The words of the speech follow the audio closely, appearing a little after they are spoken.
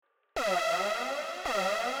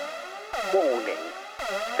Warning.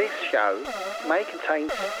 This show may contain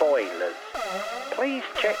spoilers. Please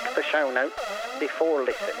check the show notes before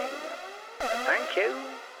listening. Thank you.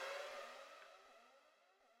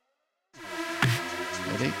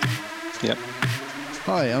 Ready? Yep.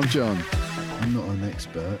 Hi, I'm John. I'm not an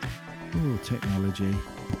expert. Oh, technology.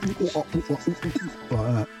 Like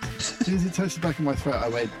that. As soon as it touched the back of my throat, I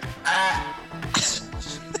went, ah!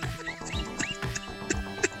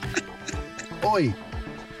 Oi!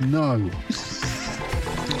 No.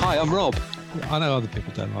 Hi, I'm Rob. I know other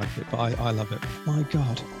people don't like it, but I love it. My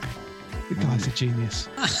God. The guy's a genius.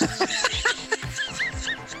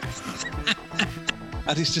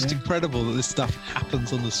 And it's just incredible that this stuff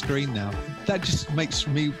happens on the screen now. That just makes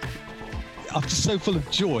me... I'm just so full of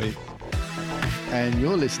joy. And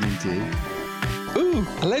you're listening to... Ooh,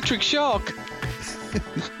 electric shock.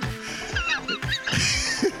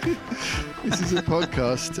 This is a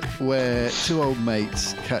podcast where two old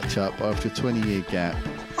mates catch up after a 20-year gap.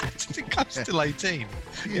 I think I'm still 18. Yeah.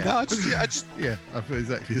 You know, I just Yeah, I feel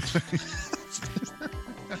exactly the same.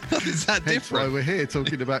 Is that Hence different? why we're here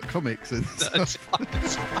talking about comics and stuff.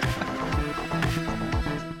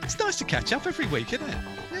 It's nice to catch up every week, isn't it?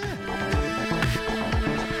 Yeah.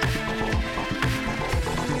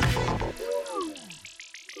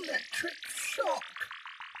 Electric shock.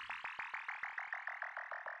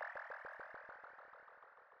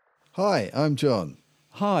 Hi, I'm John,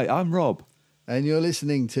 Hi, I'm Rob. and you're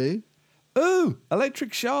listening to... Ooh,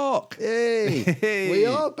 electric shock. Hey, Hey, we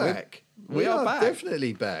are back. we are back.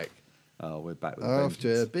 Definitely back. Oh, we're back with After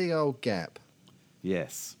a vengeance. big old gap.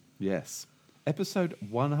 Yes, yes. Episode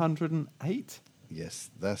 108. Yes,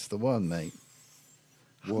 that's the one, mate.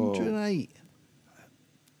 Whoa. 108.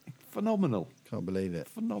 Phenomenal. Can't believe it.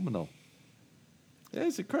 Phenomenal. Yeah,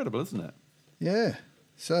 it's incredible, isn't it? Yeah.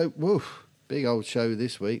 So, woof, big old show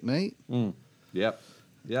this week, mate. Yep.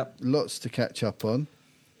 Yep. Lots to catch up on.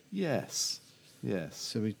 Yes. Yes.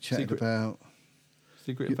 So we chatted Secret- about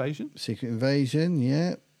Secret Invasion? Secret Invasion,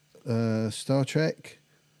 yeah. Star Trek,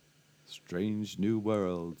 Strange New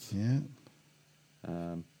Worlds. yeah.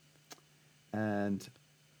 And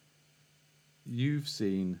you've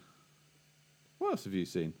seen... What else have you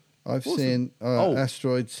seen? I've Awesome. seen Oh.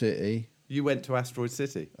 Asteroid City. You went to Asteroid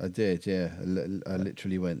City. I did, yeah. I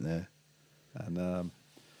literally went there. And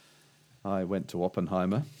I went to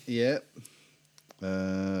Oppenheimer. Yeah.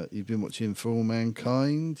 You've been watching For All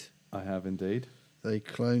Mankind. I have indeed. They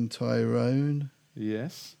cloned Tyrone.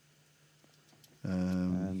 Yes.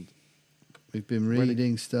 And We've been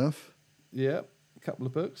reading stuff. yeah, a couple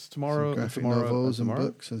of books tomorrow. Some graphic tomorrow novels and tomorrow.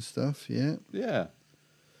 books and stuff, yeah. Yeah,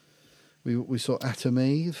 We saw Atom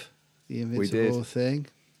Eve, the Invincible did. thing.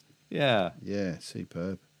 yeah, Yeah,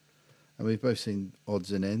 superb. And we've both seen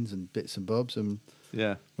odds and ends and bits and bobs. And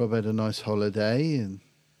yeah. Rob had a nice holiday. And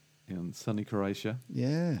In sunny Croatia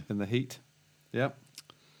yeah. in the heat. Yep.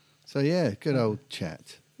 So, yeah, good old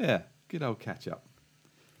chat. Yeah, good old catch up.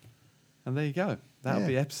 And there you go. That'll Yeah.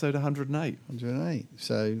 be episode 108. 108.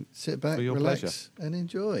 So sit back, For your relax, pleasure. and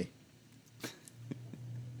enjoy.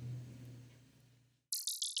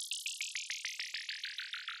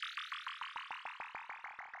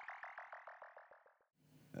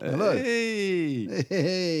 Hello. Hey.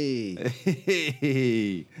 Hey.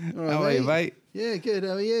 Hey. All right, How are you, mate? Yeah, good.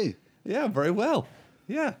 How are you? Yeah, very well.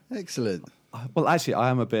 Yeah. Excellent. Well, actually, I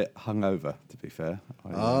am a bit hungover, to be fair.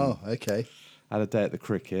 Oh, okay. I had a day at the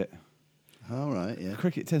cricket. All right, yeah.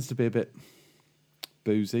 Cricket tends to be a bit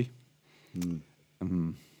boozy.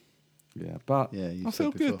 Yeah, but Yeah, you I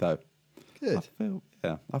feel said before. good though. Good.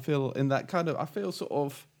 I feel in that kind of. I feel sort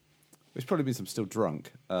of. Which probably means I'm still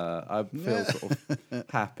drunk. I feel sort of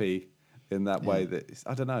happy in that way. That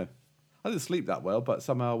I don't know. I didn't sleep that well, but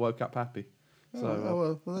somehow I woke up happy.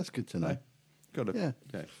 So well, that's good to know. got to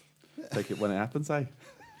Yeah. take it when it happens, eh?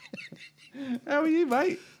 How are you,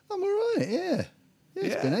 mate? I'm all right, yeah. Yeah,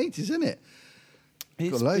 it's been ages, isn't it?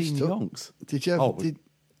 It's Got loads been to talk- yonks. Did you have... Oh,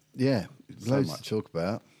 yeah, so loads much. to talk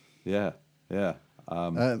about. Yeah.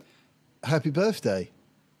 Happy birthday.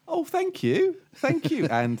 Oh, thank you,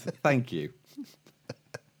 and thank you.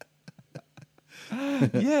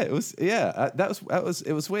 Yeah, it was. Yeah, that was.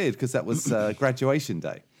 It was weird because that was graduation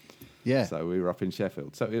day. Yeah. So we were up in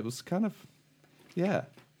Sheffield. So it was kind of. Yeah.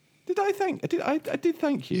 Did I thank? I did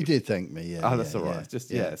thank you. You did thank me, yeah. Oh, that's all right. yeah, It's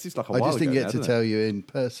just yeah. it's just like a I while just didn't ago get now, to isn't tell it? you in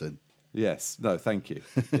person. Yes. No, thank you.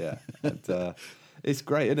 Yeah. And, it's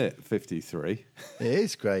great, isn't it? 53. It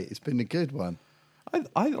is great. It's been a good one.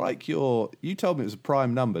 I like your. You told me it was a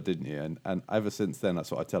prime number, didn't you? And ever since then, that's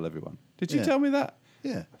what I tell everyone. Did you Yeah. tell me that?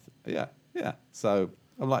 Yeah. Yeah, yeah. So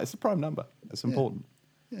I'm like, it's a prime number. It's important,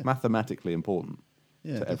 Yeah. mathematically important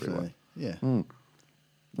Yeah, to everyone. definitely.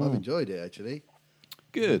 Yeah. I've enjoyed it actually.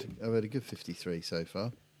 Good. I've had a good 53 so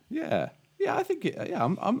far. Yeah. I think it. Yeah,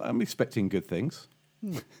 I'm expecting good things.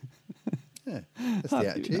 Yeah, that's the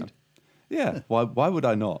attitude. Yeah. Why would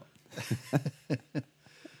I not?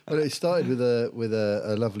 Well, it started with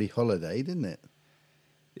a lovely holiday, didn't it?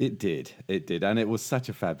 It did, and it was such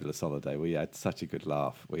a fabulous holiday. We had such a good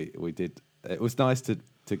laugh. We did. It was nice to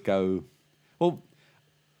go. Well,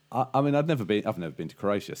 I mean, I've never been to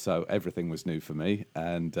Croatia, so everything was new for me.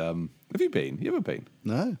 And have you been? You ever been?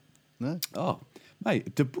 No. Oh,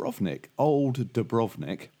 mate, Dubrovnik, old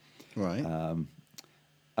Dubrovnik. Right.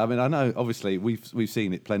 I mean, I know. Obviously, we've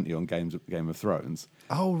seen it plenty on Game of Thrones.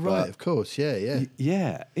 Oh, right, of course, yeah.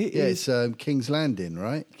 Yeah, it is. It's King's Landing,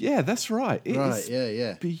 right? Yeah, that's right. It right, is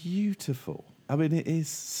yeah. beautiful. I mean, it is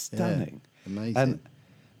stunning. Yeah, amazing.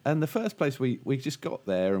 And the first place we just got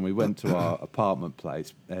there and we went to our apartment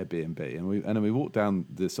place, Airbnb, and then we walked down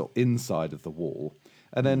the sort of inside of the wall,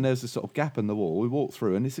 and then there's a sort of gap in the wall. We walked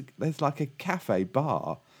through, and there's like a cafe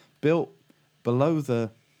bar built below the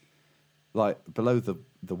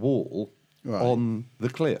wall on the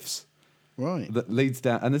cliffs. Right. That leads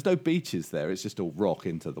down, and there's no beaches there. It's just all rock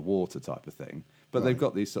into the water type of thing. But they've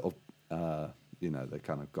got these sort of, they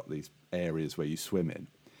kind of got these areas where you swim in.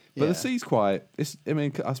 But the sea's quiet. I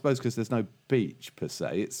suppose because there's no beach per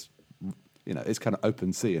se. It's, it's kind of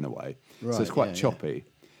open sea in a way. Right, so it's quite choppy.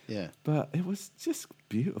 Yeah. But it was just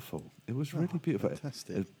beautiful. It was really beautiful.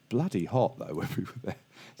 Fantastic. It was bloody hot though when we were there.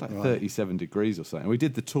 It's like 37 degrees or something. We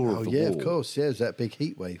did the tour of the wall. Oh yeah, of course. Yeah, it was that big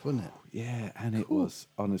heat wave, wasn't it? Yeah, and it was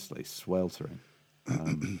honestly sweltering.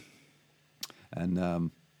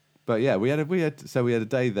 But yeah, we had a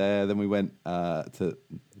day there. Then we went to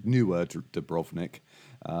newer Dubrovnik,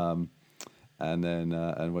 and then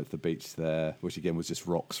went to the beach there, which again was just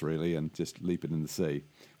rocks really, and just leaping in the sea,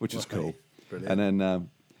 which was cool. Brilliant.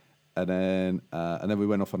 And then we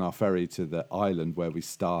went off on our ferry to the island where we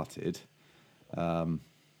started. And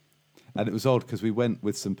it was odd because we went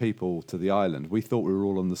with some people to the island. We thought we were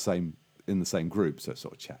all in the same group, so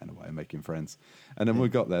sort of chatting away and making friends. And then when we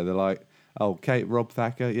got there, they're like, "Oh, Kate, Rob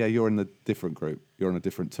Thacker, yeah, you're in a different group. You're on a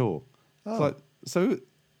different tour." Oh. It's like, so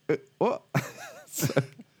what?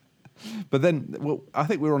 But then, I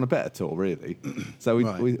think we were on a better tour, really. So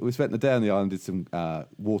we spent the day on the island, did some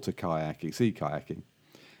water kayaking, sea kayaking,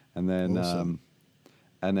 and then Awesome.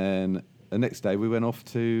 and then the next day we went off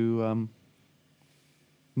to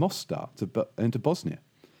Mostar into Bosnia,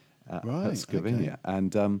 Herzegovina,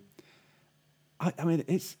 and I mean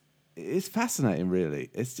it's fascinating, really.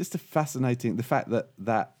 It's just the fact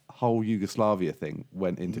that whole Yugoslavia thing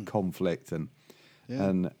went into conflict and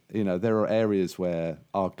there are areas where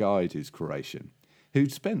our guide, who's Croatian,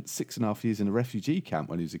 who'd spent 6.5 years in a refugee camp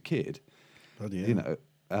when he was a kid, he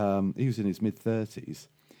was in his mid-30s,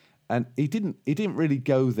 and he didn't really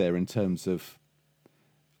go there in terms of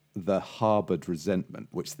the harboured resentment,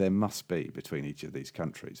 which there must be between each of these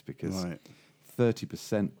countries, because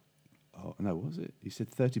 30%, was it? He said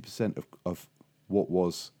 30% of what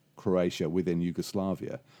was Croatia within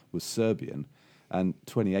Yugoslavia was Serbian, and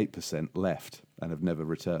 28% left and have never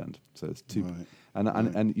returned. So it's two,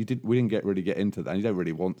 and we didn't really get into that. And you don't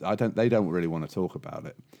really want. They don't really want to talk about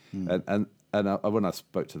it. And when I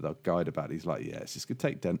spoke to the guide about it, he's like, "Yeah, it's just going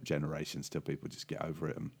to take generations till people just get over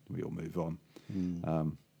it and we all move on."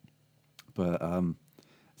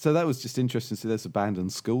 So that was just interesting to see. There's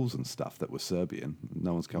abandoned schools and stuff that were Serbian.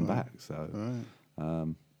 No one's come back. So,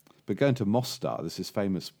 but going to Mostar, there's this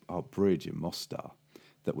famous bridge in Mostar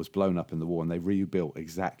that was blown up in the war, and they rebuilt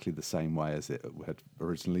exactly the same way as it had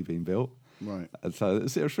originally been built. Right. And so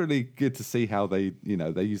it was really good to see how they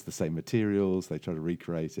use the same materials, they try to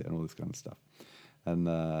recreate it and all this kind of stuff. And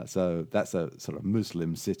so that's a sort of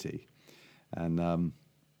Muslim city. And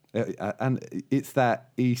it's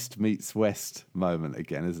that East meets West moment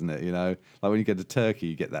again, isn't it? Like when you go to Turkey,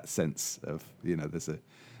 you get that sense of, there's a,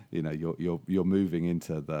 you're moving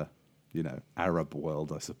into the, Arab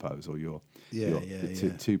world, I suppose, or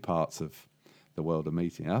two parts of the world are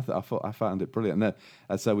meeting. I found it brilliant.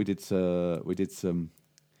 And so we did some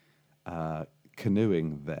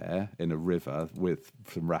canoeing there in a river with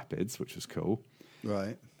some rapids, which was cool.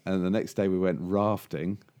 Right. And the next day we went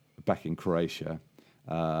rafting back in Croatia,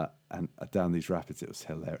 and down these rapids. It was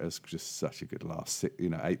hilarious. It was just such a good laugh.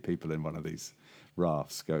 8 people in one of these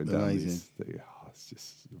rafts going down these. It's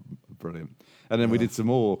just brilliant. And then we did some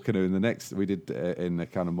more canoeing. We did in a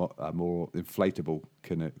kind of more inflatable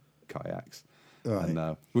canoe kayaks,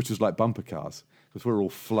 which was like bumper cars, because we're all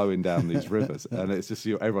flowing down these rivers, and it's just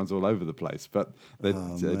everyone's all over the place, but they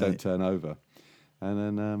don't turn over.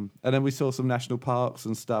 And then we saw some national parks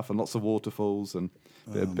and stuff, and lots of waterfalls, and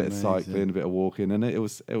bit of cycling, a bit of walking, and it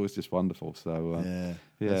was just wonderful. So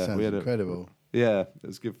that sounds incredible. Yeah, it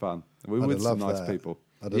was good fun. We were with some nice people.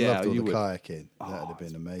 I'd have loved all the kayaking. That would have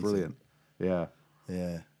been amazing. Brilliant. Yeah.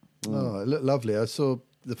 Yeah. Oh, it looked lovely. I saw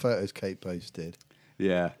the photos Kate posted.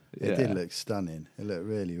 Yeah. It did look stunning. It looked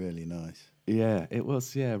really, really nice. Yeah, it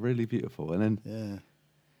was. Yeah, really beautiful. And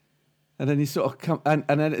then you sort of come, and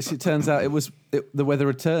then it turns out the weather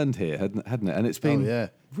had turned here, hadn't it? And it's been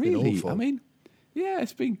really. Been I mean,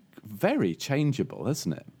 it's been very changeable,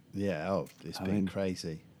 hasn't it? Yeah. It's been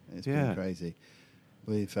crazy. It's been crazy.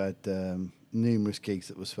 We've had numerous gigs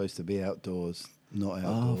that were supposed to be outdoors, not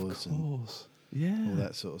outdoors. Of course. And all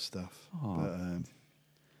that sort of stuff. But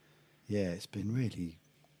it's been really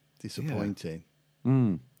disappointing.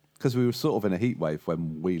 Because we were sort of in a heat wave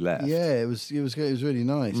when we left. Yeah, it was really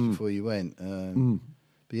nice before you went.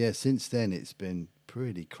 But yeah, since then it's been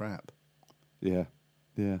pretty crap. Yeah.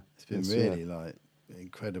 It's been really like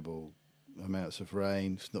incredible amounts of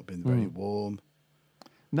rain. It's not been very warm.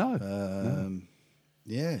 No.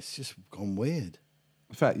 It's just gone weird.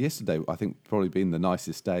 In fact, yesterday I think probably been the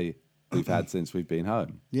nicest day we've had since we've been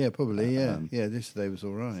home. Yeah, probably. Yesterday was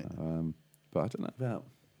all right. But I don't know about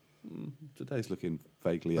today's looking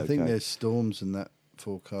vaguely okay. I think there's storms in that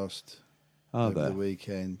forecast over the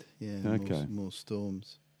weekend. Yeah, more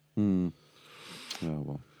storms. Oh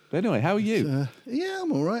well. But anyway, how are you?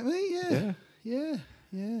 I'm all right, mate. Yeah.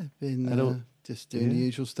 Been just doing the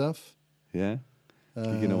usual stuff. Yeah.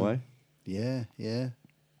 Gigging away. Yeah.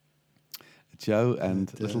 Joe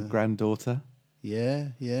and little granddaughter. Yeah.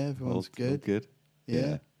 Everyone's good. All good.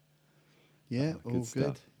 Yeah, all good.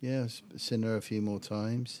 Stuff. Yeah, I've seen her a few more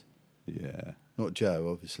times. Yeah. Not Joe,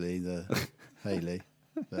 obviously, the Hayley.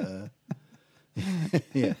 But,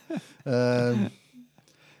 yeah.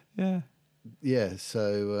 Yeah,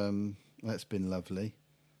 so that's been lovely.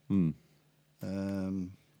 Been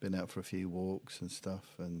out for a few walks and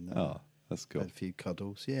stuff. And that's cool. Had a few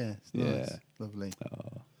cuddles. Yeah, it's nice. Lovely.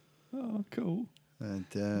 Oh, cool. And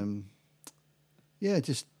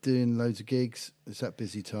just doing loads of gigs. It's that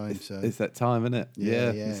busy time. It's that time, isn't it?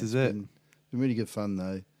 Yeah, this is it. Been really good fun,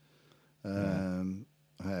 though.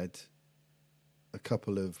 I had a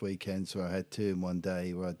couple of weekends where I had 2 in one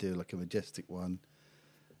day, where I do like a Majestic one,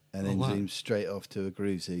 and then zoom straight off to a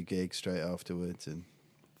Groove Zoo gig straight afterwards. And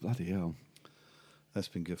bloody hell, that's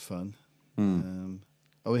been good fun.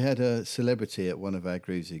 We had a celebrity at one of our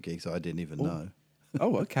Groove Zoo gigs I didn't even know.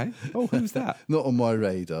 Oh, okay. Oh, who's that? Not on my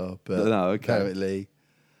radar, but apparently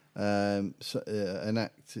an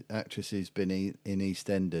actress who's been in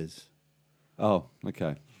EastEnders. Oh,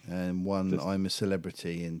 okay. And won I'm a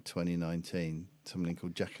Celebrity in 2019. Something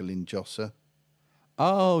called Jacqueline Josser.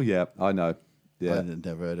 Oh, yeah, I know. Yeah. I'd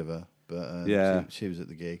never heard of her, but she was at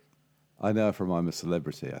the gig. I know her from I'm a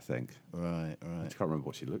Celebrity, I think. Right. I can't remember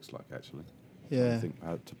what she looks like, actually. Yeah. I don't think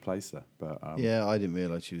how to place her. But I didn't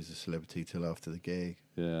realise she was a celebrity till after the gig.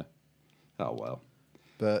 Yeah. Oh, well.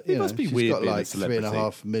 But it must be she's weird got being like a celebrity.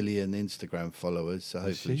 3.5 million Instagram followers, so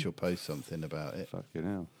hopefully she'll post something about it. Fucking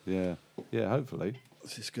hell. Yeah. Yeah, hopefully.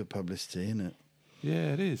 It's just good publicity, isn't it?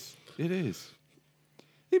 Yeah, it is. It is.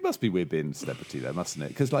 It must be weird being a celebrity, though, mustn't it?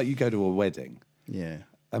 Because, like, you go to a wedding. Yeah.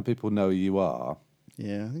 And people know who you are.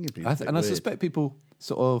 Yeah, I think it'd be and I suspect people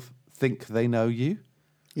sort of think they know you.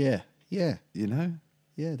 Yeah. You know?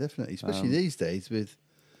 Yeah, definitely. Especially these days with,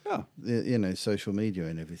 social media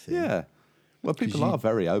and everything. Yeah. Well, people are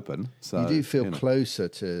very open. So you do feel closer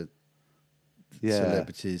to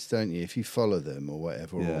celebrities, don't you? If you follow them or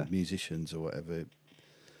whatever, or musicians or whatever,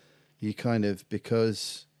 you kind of,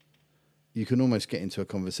 because you can almost get into a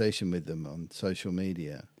conversation with them on social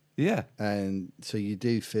media. Yeah. And so you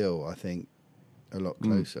do feel, I think, a lot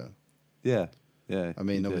closer. Yeah. I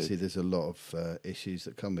mean, obviously, there's a lot of issues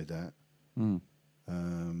that come with that.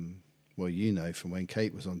 Well, from when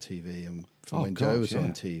Kate was on TV and from when Joe was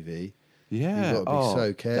on TV. Yeah. You've got to be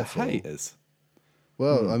so careful. The haters.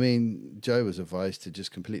 Well, I mean, Joe was advised to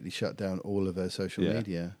just completely shut down all of her social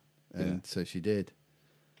media. And so she did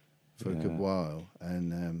for a good while.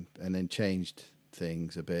 And then changed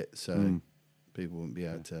things a bit so people wouldn't be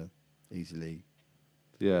able to easily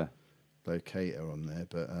locate her on there.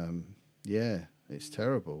 But, it's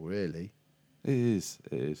terrible, really. It is.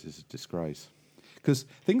 It's a disgrace. Because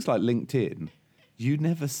things like LinkedIn, you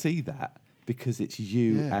never see that because it's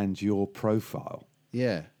you and your profile.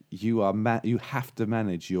 Yeah. You are you have to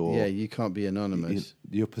manage your... Yeah, you can't be anonymous.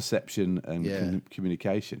 Your perception and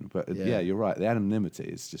communication. But you're right. The anonymity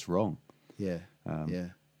is just wrong. Yeah.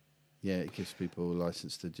 Yeah, it gives people a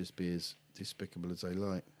license to just be as despicable as they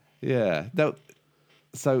like. Yeah. No,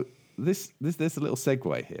 so there's a little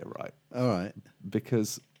segue here, right? All right.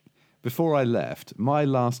 Because before I left, my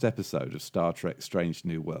last episode of Star Trek Strange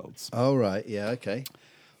New Worlds Oh, right. Yeah, okay.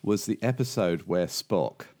 was the episode where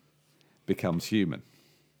Spock becomes human.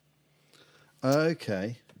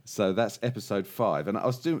 Okay. So that's episode 5. And I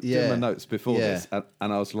was doing my notes before this, and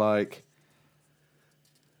I was like,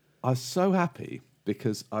 I was so happy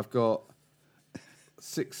because I've got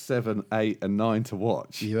 6, 7, 8, and 9 to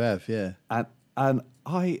watch. You have, yeah. And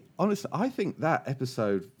I honestly, I think that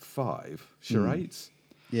episode 5, Charades,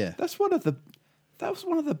 Yeah. that was one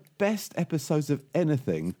of the best episodes of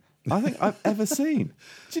anything I think I've ever seen.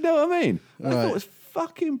 Do you know what I mean? I thought it was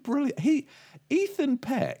fucking brilliant. Ethan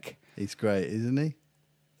Peck. He's great, isn't he?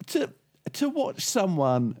 To watch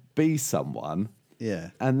someone be someone,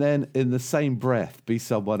 Yeah. and then in the same breath be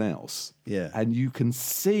someone else, Yeah. and you can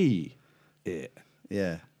see it.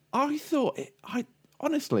 Yeah. I thought I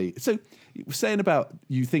honestly. So you were saying about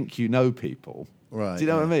you think you know people, Right. Do you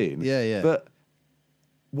know what I mean? Yeah, yeah. But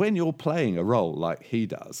when you're playing a role like he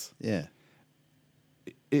does, Yeah.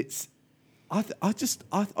 it's honestly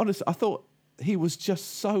I thought he was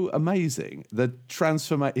just so amazing. The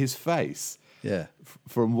his face. Yeah.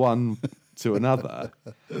 From one to another.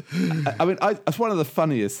 I mean, it's one of the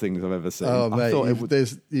funniest things I've ever seen. Oh, I mate,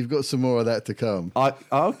 thought you've got some more of that to come.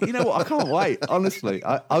 you know what? I can't wait. Honestly,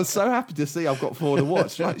 I was so happy to see I've got 4 to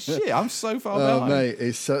watch. Like, shit, I'm so far behind. Mate,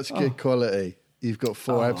 it's such good quality. You've got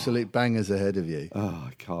 4 absolute bangers ahead of you. Oh,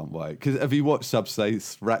 I can't wait. Because have you watched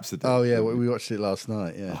Subspace Rhapsody? Oh, yeah, we watched it last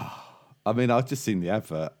night, yeah. I mean, I've just seen the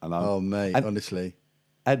advert. Mate, honestly.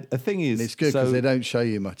 And the thing is... And it's good because they don't show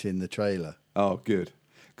you much in the trailer. Oh, good.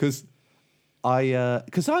 Because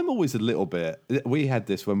I'm always a little bit... We had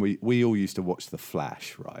this when we all used to watch The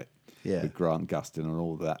Flash, right? Yeah. With Grant Gustin and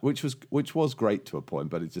all that, which was great to a point,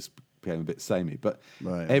 but it just became a bit samey. But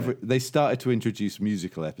they started to introduce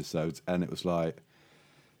musical episodes, and it was like,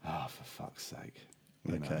 oh, for fuck's sake.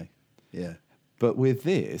 You know? Yeah. But with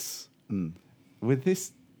this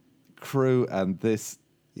crew and this,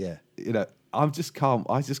 Yeah. you know, I just can't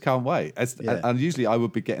wait. And usually I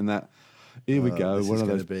would be getting that. Here we go, one of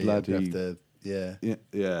those bloody. Yeah.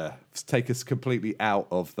 Take us completely out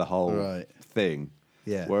of the whole thing.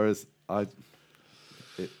 Yeah. Whereas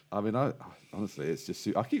honestly, it's just.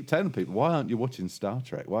 I keep telling people, why aren't you watching Star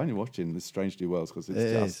Trek? Why aren't you watching The Strange New Worlds? Because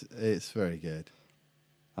it's very good.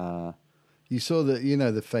 You saw that,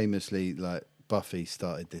 the famously like Buffy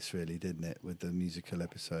started this, really, didn't it, with the musical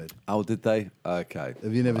episode? Oh, did they? Okay.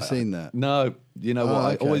 Have you never seen that? No. You know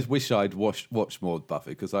what? Okay. I always wish I'd watched more of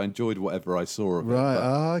Buffy because I enjoyed whatever I saw of it. Right.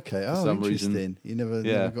 Oh, okay. Oh, some interesting. reason- You never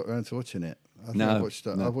got around to watching it. I think I watched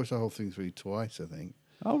the whole thing through twice, I think.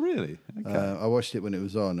 Oh, really? Okay. I watched it when it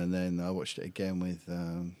was on, and then I watched it again with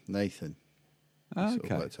Nathan. We sort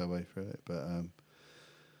of worked our way through it, but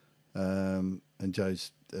and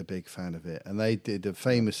Joe's a big fan of it. And they did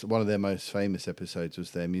one of their most famous episodes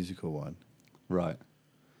was their musical one, Right.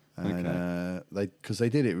 and because they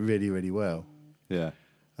did it really, really well. Yeah.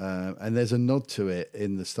 And there's a nod to it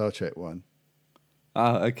in the Star Trek one.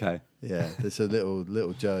 Oh, okay. Yeah, there's a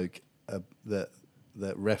little joke that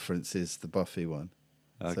references the Buffy one.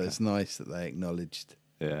 Okay. So it's nice that they acknowledged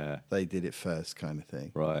they did it first, kind of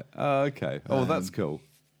thing. Right. Oh, okay. Oh, that's cool.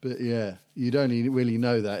 But yeah, you'd only really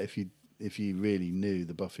know that if you really knew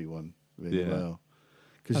the Buffy one really well.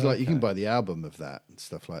 Because you can buy the album of that and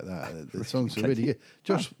stuff like that. The songs are really good.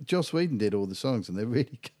 Joss Whedon did all the songs and they're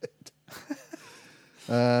really good.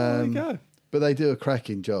 There you go. But they do a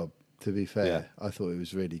cracking job, to be fair. Yeah. I thought it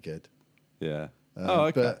was really good. Yeah.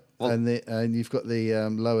 Okay. And you've got the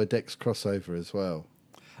Lower Decks crossover as well.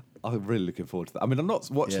 I'm really looking forward to that. I mean, I've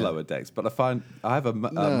not watched Lower Decks, but I have a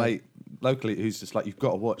mate locally who's just like, you've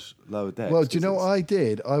got to watch Lower Decks. Well, do you know what I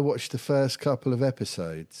did? I watched the first couple of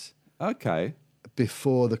episodes. Okay.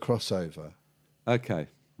 Before the crossover. Okay.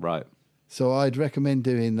 Right. So I'd recommend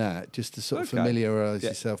doing that just to sort of familiarise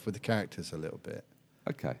yourself with the characters a little bit.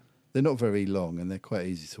 Okay. They're not very long and they're quite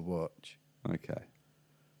easy to watch. Okay.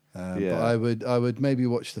 But I would maybe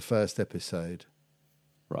watch the first episode.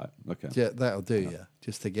 Right. Okay. Yeah, that'll do you,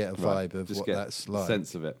 just to get a vibe of what that's like.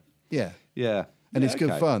 Sense of it. Yeah. Yeah. And it's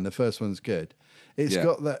good fun. The first one's good. It's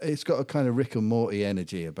got a kind of Rick and Morty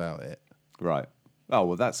energy about it. Right. Oh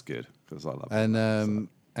well, that's good because I love it.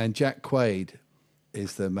 And Jack Quaid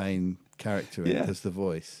is the main character in it as the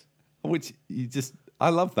voice. Which I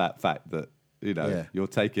love that fact that you're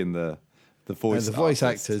taking the voice and the voice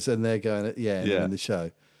actors and they're going in the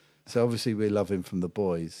show. So obviously we love him from The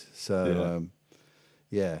Boys. So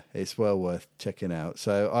it's well worth checking out.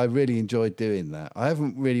 So I really enjoyed doing that. I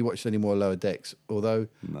haven't really watched any more Lower Decks, although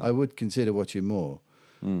I would consider watching more.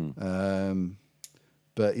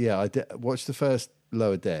 But yeah, I watched the first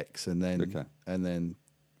Lower Decks and then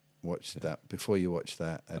watch that before you watch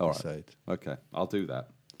that All episode. right. Okay, I'll do that.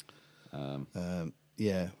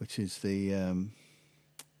 Which is the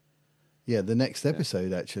the next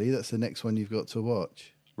episode. Actually, that's the next one you've got to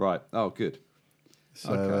watch. Right. Oh, good.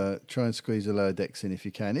 So try and squeeze the lower decks in if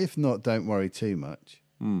you can. If not, don't worry too much.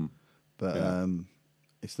 But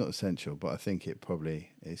it's not essential. But I think it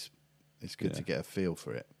probably is. It's good to get a feel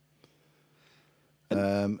for it.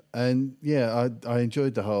 I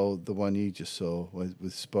enjoyed the one you just saw with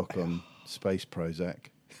Spock on Space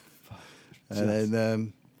Prozac. And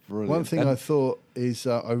then one thing I thought is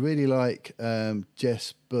I really like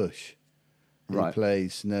Jess Bush, who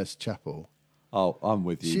plays Nurse Chapel. Oh, I'm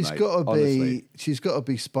with you, She's mate. got to Honestly. be. She's got to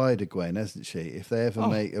be Spider Gwen, hasn't she? If they ever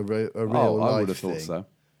make a real I life would have thing. thought so.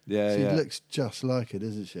 Yeah, She looks just like her,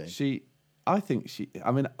 doesn't she? I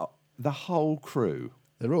mean, the whole crew.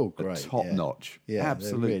 They're all great. Top notch. Yeah,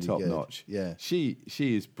 absolute really top good. notch. Yeah. She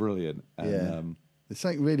is brilliant. And, There's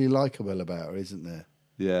something really likeable about her, isn't there?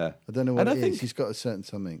 yeah. I don't know what it is. She's got a certain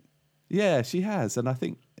something. Yeah, she has, and I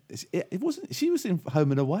think it wasn't. She was in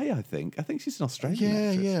Home and Away. I think she's an Australian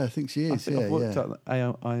actress. Yeah, I think she is. I've worked on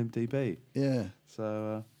IMDb. Yeah.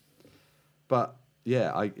 So,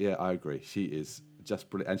 I agree. She is just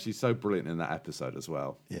brilliant, and she's so brilliant in that episode as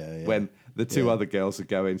well. Yeah. When the two other girls are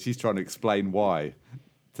going, she's trying to explain why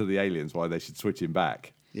to the aliens why they should switch him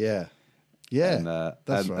back. Yeah. And,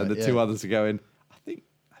 that's right. And the two others are going, I think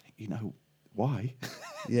you know why.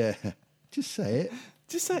 Yeah. Just say it.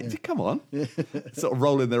 Just say it. Come on. Sort of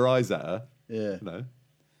rolling their eyes at her. Yeah. You know.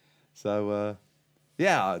 So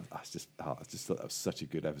I just thought that was such a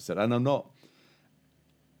good episode, and I'm not.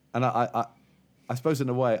 And I suppose in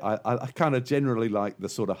a way I kind of generally like the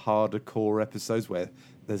sort of harder core episodes where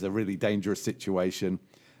there's a really dangerous situation,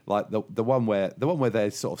 like the one where they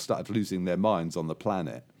sort of started losing their minds on the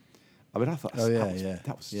planet. I mean, I thought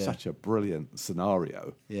that was such a brilliant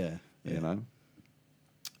scenario. Yeah. You know.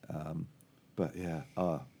 But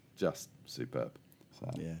just superb.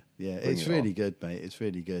 So, yeah. It's really good, mate. It's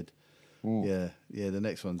really good. Yeah. The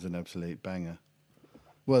next one's an absolute banger.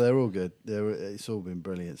 Well, they're all good. It's all been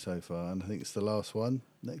brilliant so far, and I think it's the last one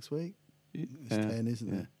next week. It's 10,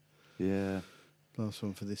 isn't it? Yeah. Last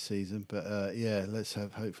one for this season, but let's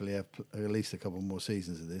hopefully have at least a couple more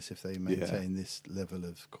seasons of this if they maintain this level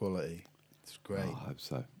of quality. It's great. Oh, I hope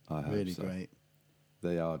so. I hope really so. Great.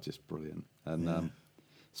 They are just brilliant. And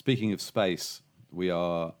speaking of space, we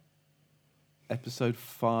are episode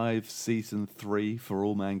 5, season 3 for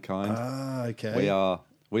All Mankind. Ah, okay. We are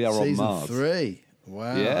season on Mars. 3.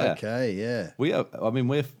 Wow. Yeah. Okay. Yeah. We are. I mean,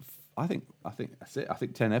 I think that's it. I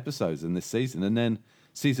think 10 episodes in this season, and then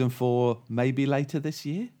season 4 maybe later this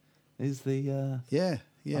year is the. Yeah.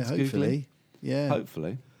 Hopefully. Yeah.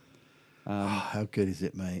 Hopefully. How good is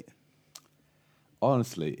it, mate?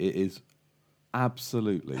 Honestly, it is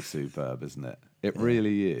absolutely superb, isn't it? It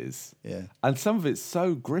really is. Yeah. And some of it's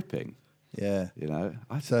so gripping. Yeah. You know.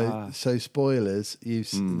 So spoilers.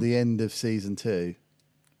 The end of season 2.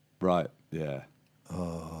 Right. Yeah.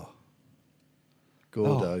 Oh.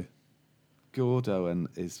 Gordo. Gordo and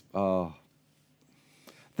is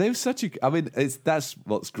they're such a. I mean, that's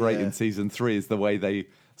what's great in season 3 is the way they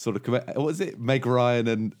sort of commit. What was it? Meg Ryan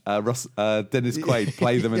and Dennis Quaid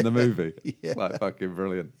play them in the movie. Yeah. Like fucking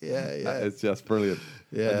brilliant. Yeah. It's just brilliant.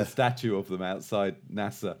 Yeah. And the statue of them outside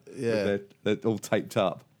NASA. Yeah. They're all taped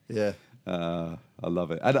up. Yeah. I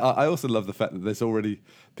love it, and I also love the fact that there's already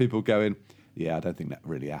people going. Yeah, I don't think that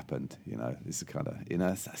really happened. You know, this is kind of,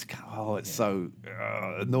 it's so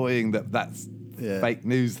annoying that's fake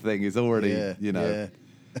news thing is already,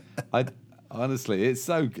 I honestly, it's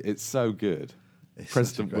so good. It's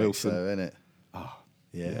President Wilson, show, isn't it? Oh,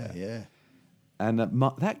 yeah. And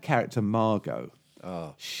that character Margot,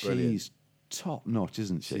 she's she's top notch,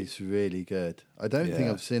 isn't she? She's really good. I don't think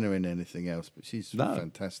I've seen her in anything else, but she's a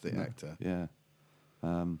fantastic actor. Yeah.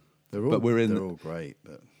 They're all great,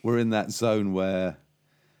 but we're in that zone where.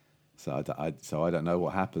 So I don't know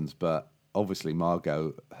what happens, but obviously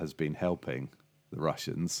Margot has been helping the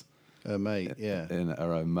Russians. Her mate, in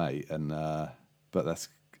her own mate, and but that's.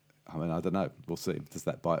 I mean, I don't know. We'll see. Does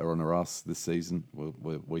that bite her on her ass this season?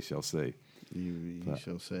 We shall see. You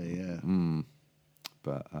shall see. Yeah.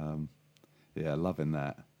 But loving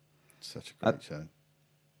that. Such a great show.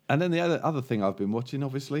 And then the other thing I've been watching,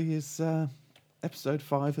 obviously, is episode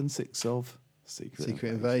 5 and 6 of Secret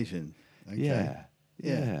Invasion. Okay.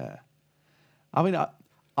 Yeah. I mean,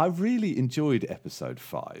 I really enjoyed episode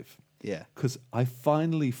 5. Yeah. Because I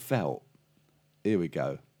finally felt, here we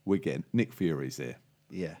go, we're getting Nick Fury's here.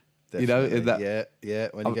 Yeah. You know, definitely. in that, yeah.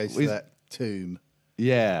 When he goes to that tomb.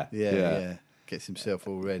 Yeah. Gets himself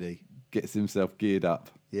all ready. Gets himself geared up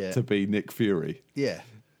to be Nick Fury. Yeah.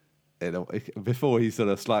 before he sort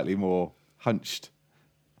of slightly more hunched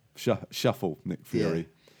shuffle Nick Fury.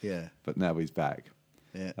 Yeah. But now he's back.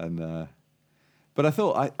 Yeah. And but I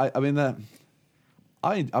thought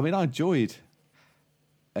I enjoyed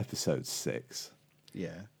episode 6.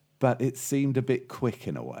 Yeah. But it seemed a bit quick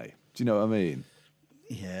in a way. Do you know what I mean?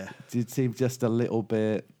 Yeah. Did seem just a little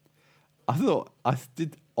bit. I thought I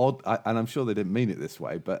did odd, and I'm sure they didn't mean it this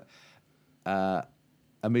way, but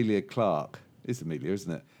Amelia Clark is Amelia,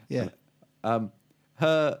 isn't it? Yeah.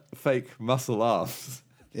 Her fake muscle arms.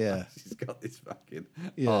 Yeah. She's got this fucking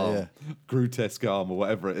Yeah. grotesque arm or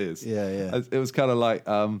whatever it is. Yeah, yeah. It was kind of like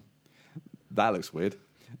that looks weird,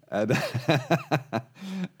 and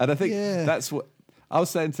and I think that's what I was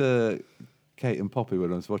saying to Kate and Poppy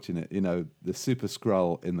when I was watching it. You know, the Super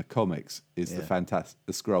Skrull in the comics is the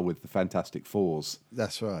Skrull with the Fantastic Four's.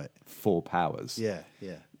 That's right. 4 powers. Yeah,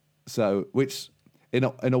 yeah. So, which in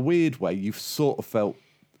a weird way, you sort of felt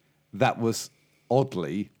that was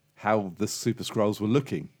oddly how the Super Skrulls were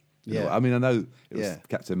looking. You know? I mean, I know it was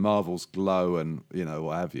Captain Marvel's glow and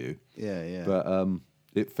what have you. Yeah, yeah. But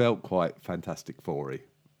it felt quite Fantastic Four-y.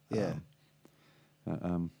 Yeah.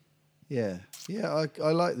 Yeah,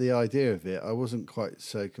 I like the idea of it. I wasn't quite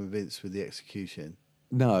so convinced with the execution.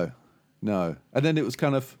 No. And then it was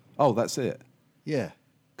kind of, oh, that's it. Yeah.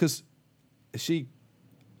 Because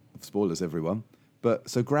spoilers everyone, but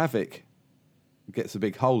so Gravik gets a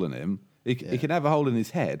big hole in him. He can have a hole in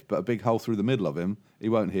his head, but a big hole through the middle of him, he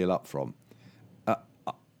won't heal up from.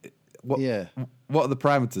 What are the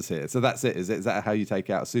parameters here? So that's it. Is that how you take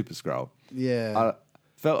out a Super Skrull? Yeah. I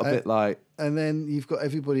felt a bit like... And then you've got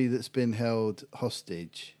everybody that's been held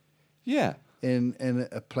hostage. Yeah. In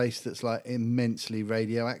a place that's like immensely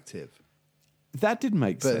radioactive. That didn't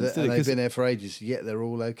make sense, did it? They've been there for ages, yet they're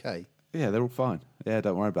all okay. Yeah, they're all fine. Yeah,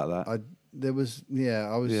 don't worry about that. I've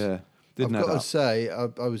got to say,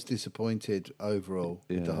 I was disappointed overall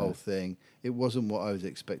with the whole thing. It wasn't what I was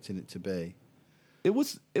expecting it to be. It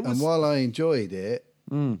was. And while I enjoyed it,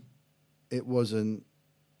 it wasn't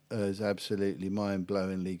as absolutely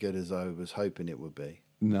mind-blowingly good as I was hoping it would be.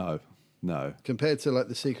 No. Compared to like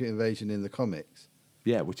the Secret Invasion in the comics.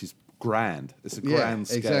 Yeah, which is grand. It's a grand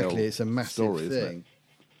scale. Exactly. It's a massive story, thing.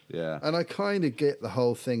 Yeah. And I kind of get the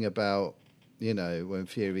whole thing about, when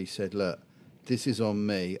Fury said, look, this is on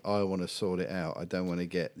me. I want to sort it out. I don't want to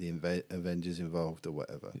get the Avengers involved or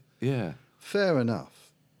whatever. Yeah. Fair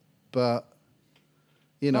enough. But,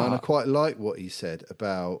 and I quite like what he said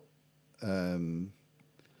about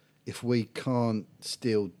if we can't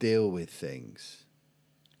still deal with things,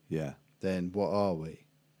 then what are we?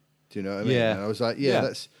 Do you know what I mean? Yeah. And I was like,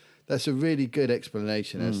 that's a really good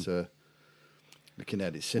explanation as to, looking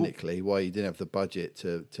at it cynically, why you didn't have the budget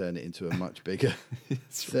to turn it into a much bigger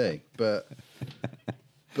thing. Right.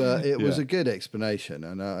 But it was a good explanation,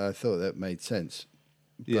 and I thought that made sense.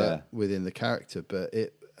 Within the character, but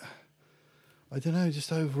I don't know.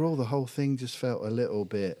 Just overall, the whole thing just felt a little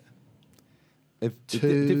bit. It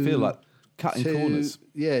did feel like cutting corners.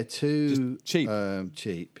 Yeah, too just cheap.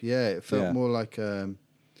 Cheap. Yeah, it felt more like a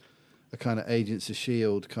kind of Agents of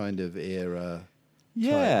S.H.I.E.L.D. kind of era.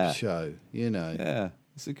 Type show, Yeah,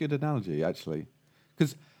 it's a good analogy, actually.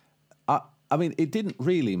 Because, I mean, it didn't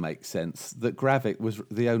really make sense that Gravik was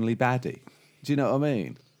the only baddie. Do you know what I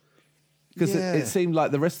mean? Because it seemed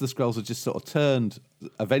like the rest of the Skrulls had just sort of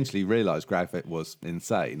eventually realised Gravik was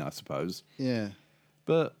insane, I suppose. Yeah.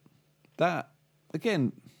 But that,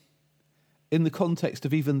 again, in the context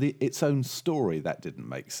of even its own story, that didn't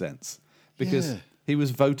make sense. Because he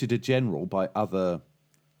was voted a general by other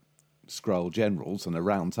Skrull generals and a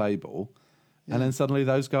round table, and then suddenly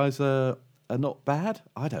those guys are not bad.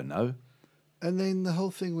 I don't know. And then the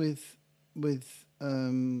whole thing with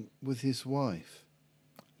his wife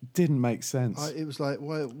didn't make sense. It was like,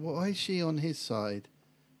 why is she on his side,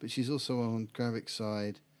 but she's also on Gravik's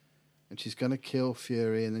side, and she's going to kill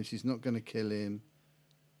Fury, and then she's not going to kill him.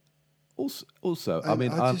 Also, I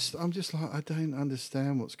mean, I'm just like, I don't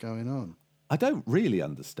understand what's going on. I don't really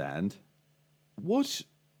understand. Was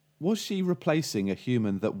she replacing a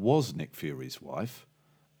human that was Nick Fury's wife?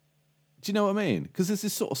 Do you know what I mean? Because there's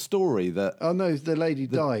this sort of story that... Oh, no, the lady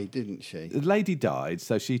died, didn't she? The lady died,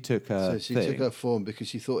 so she took her took her form because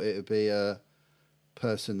she thought it would be a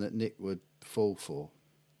person that Nick would fall for.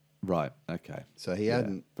 Right, okay. So he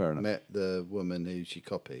hadn't met the woman who she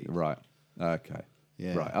copied. Right, okay.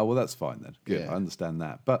 Yeah. Right, oh, well, that's fine then. Good, I understand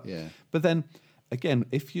that. But then... Again,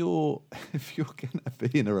 if you're going to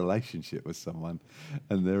be in a relationship with someone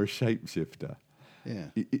and they're a shapeshifter,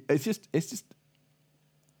 it's just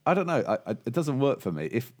I don't know. It doesn't work for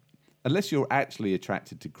me. Unless you're actually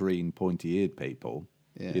attracted to green, pointy-eared people,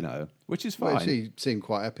 Yeah. You know, which is fine. Well, she seemed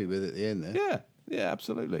quite happy with it at the end there. Yeah,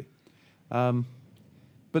 absolutely.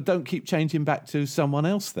 But don't keep changing back to someone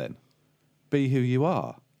else then. Be who you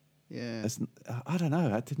are. Yeah. I don't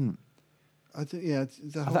know. I didn't... I think, yeah,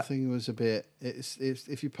 the whole thing was a bit... It's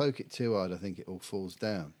if you poke it too hard, I think it all falls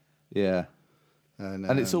down. Yeah.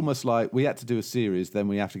 And it's almost like we had to do a series, then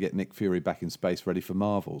we have to get Nick Fury back in space ready for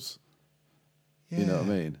Marvels. Yeah, you know what I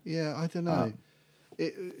mean? Yeah, I don't know.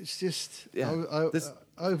 It's just... Yeah,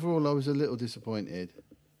 overall, I was a little disappointed.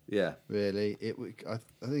 Yeah. Really.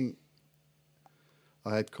 I think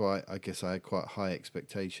I had quite high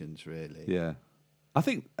expectations, really. Yeah. I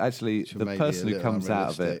think, actually, Which the may be person a who little comes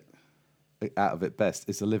out of it best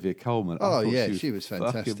is Olivia Colman. Oh, thought yeah, she was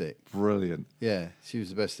fantastic. Brilliant. Yeah, she was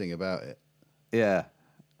the best thing about it. Yeah.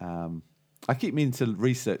 I keep meaning to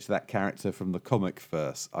research that character from the comic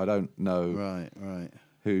first. I don't know Right.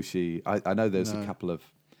 who she... I know there's a couple of...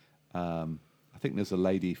 I think there's a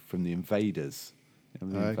lady from the Invaders. You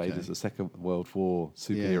know, the Invaders, the Second World War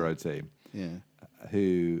superhero team. Yeah.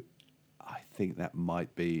 Who I think that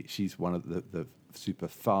might be... She's one of the super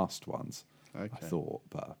fast ones, I thought,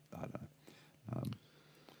 but I don't know.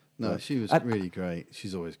 No, she was really great.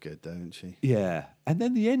 She's always good, though, isn't she? Yeah. And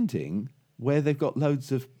then the ending, where they've got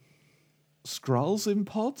loads of Skrulls in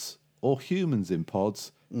pods, or humans in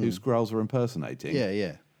pods, who Skrulls are impersonating.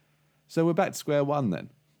 Yeah. So we're back to square one then.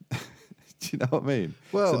 Do you know what I mean?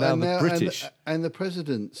 Well, so now the British... And the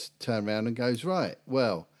president turn around and goes, right,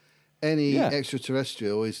 well, any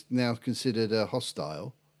extraterrestrial is now considered a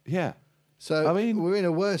hostile. Yeah. So I mean, we're in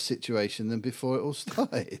a worse situation than before it all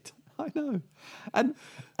started. I know.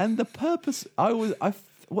 And the purpose...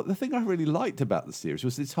 the thing I really liked about the series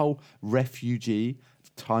was this whole refugee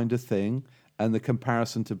kind of thing, and the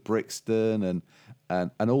comparison to Brixton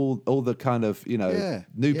and all the kind of, you know,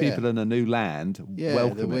 new people in a new land,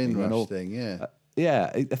 welcoming the Windrush and thing,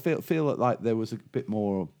 I feel like there was a bit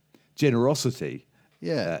more generosity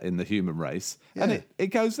in the human race, and it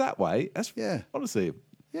goes that way. That's honestly,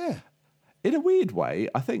 in a weird way,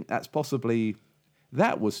 I think that's possibly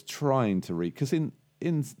that was trying to read, because in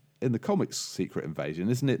the comics Secret Invasion,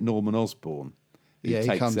 isn't it Norman Osborn? He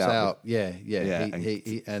comes out. And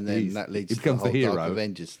then that leads to the whole hero. Dark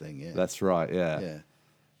Avengers thing. Yeah, that's right. Yeah.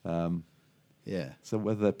 So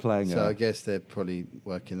whether they're playing, I guess they're probably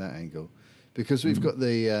working that angle, because we've got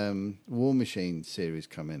the War Machine series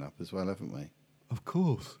coming up as well, haven't we? Of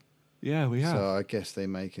course. Yeah, we have. So I guess they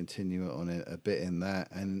may continue it on it a bit in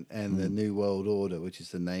that, and the New World Order, which is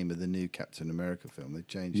the name of the new Captain America film. They've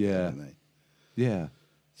changed it, haven't they? Yeah.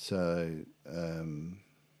 So.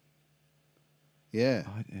 I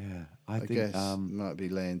think, guess might be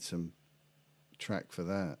laying some track for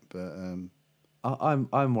that, but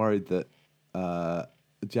I'm worried that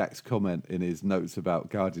Jack's comment in his notes about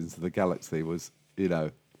Guardians of the Galaxy was, you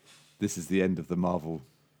know, this is the end of the Marvel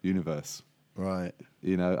universe, right?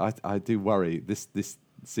 You know, I do worry this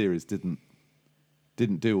series didn't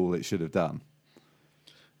do all it should have done.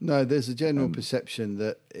 No, there's a general perception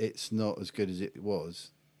that it's not as good as it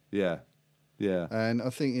was. Yeah. And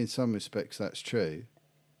I think in some respects that's true.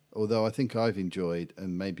 Although I think I've enjoyed,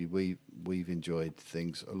 and maybe we've enjoyed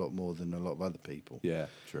things a lot more than a lot of other people. Yeah,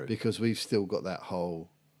 true. Because we've still got that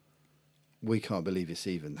whole, we can't believe it's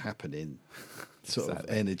even happening sort of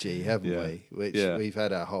energy, haven't we? Which we've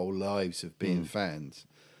had our whole lives of being fans.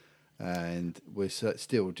 And we're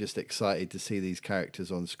still just excited to see these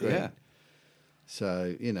characters on screen. Yeah.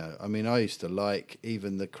 So, you know, I mean, I used to like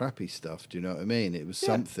even the crappy stuff, do you know what I mean? It was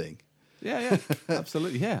something. Yeah,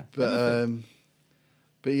 absolutely, yeah.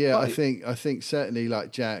 But yeah, I think certainly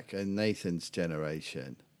like Jack and Nathan's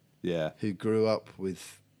generation, who grew up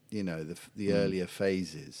with, you know, the earlier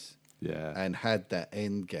phases, and had that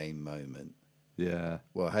end game moment,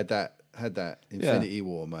 well, had that Infinity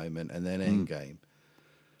War moment and then end game.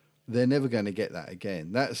 They're never going to get that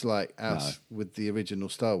again. That's like us with the original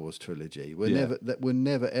Star Wars trilogy. We'll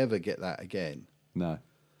never ever get that again. No,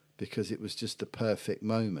 because it was just the perfect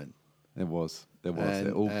moment. It was.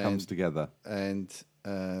 It all comes together. And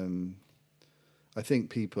I think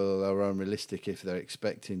people are unrealistic if they're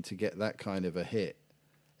expecting to get that kind of a hit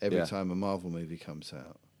every time a Marvel movie comes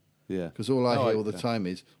out. Yeah. Because all I hear all the time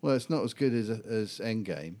is, well, it's not as good as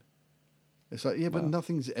Endgame. It's like, but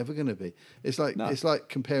nothing's ever going to be. It's like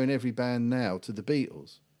comparing every band now to the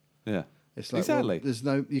Beatles. Yeah. It's like, exactly.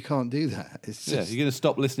 Well, you can't do that. It's just... you're going to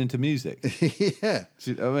stop listening to music. Yeah.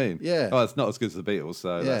 Do you know what I mean? Yeah. Oh, it's not as good as the Beatles,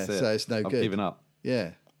 so that's it. So it's no good. I'm giving up.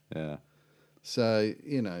 Yeah. Yeah. So,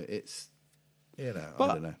 you know, it's, you know, but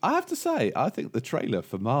I don't know. I have to say, I think the trailer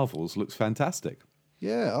for Marvels looks fantastic.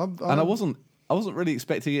 Yeah. And I wasn't really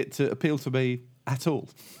expecting it to appeal to me at all.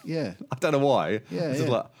 Yeah. I don't know why. Yeah, It's just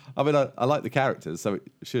yeah. like, I mean, I like the characters, so it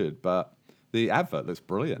should, but the advert looks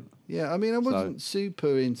brilliant. Yeah, I mean, I wasn't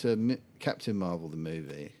super into Captain Marvel, the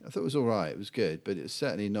movie. I thought it was all right. It was good, but it's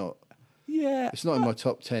certainly not. Yeah. It's not in my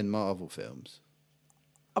top 10 Marvel films.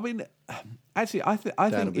 I mean, actually, I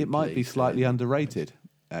think it might be slightly underrated,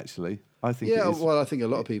 actually. I think Yeah, it is. well, I think a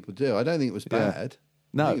lot of people do. I don't think it was bad.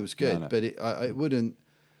 No, I think it was good, no. but it wouldn't.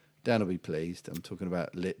 Dan will be pleased. I'm talking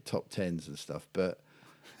about top 10s and stuff, but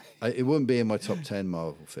it wouldn't be in my top 10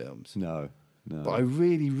 Marvel films. No. But I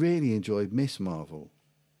really, really enjoyed Miss Marvel,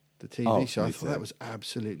 the TV show. I me thought too. that was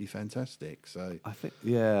absolutely fantastic. So I think,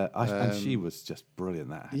 and she was just brilliant,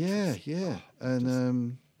 that actress. yeah,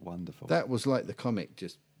 and Wonderful. that was like the comic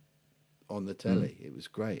just on the telly. It was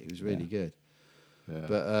great. It was really good. Yeah.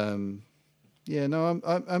 But yeah, no,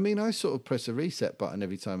 I mean, I sort of press a reset button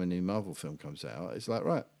every time a new Marvel film comes out. It's like,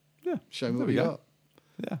 right, show me there what we you go. got.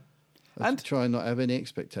 Yeah. I try and not have any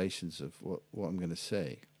expectations of what I'm going to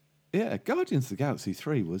see. Yeah, Guardians of the Galaxy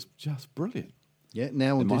 3 was just brilliant. Yeah,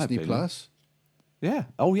 now on In my Disney opinion. Plus. Yeah.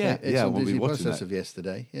 Oh, yeah. It's on we'll Disney be Plus watching as that. of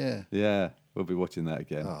yesterday. Yeah. Yeah, we'll be watching that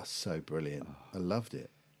again. Oh, so brilliant. I loved it.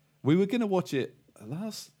 We were going to watch it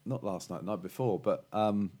not last night, night before, but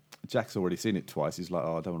Jack's already seen it twice. He's like,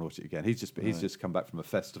 oh, I don't want to watch it again. He's just come back from a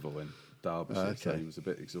festival in Derbyshire, so he was a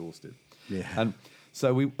bit exhausted. Yeah. And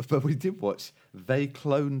so we did watch They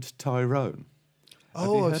Cloned Tyrone. Have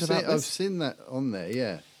you heard about I've this? seen that on there,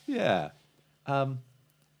 yeah. Yeah.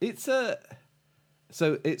 It's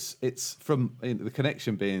from the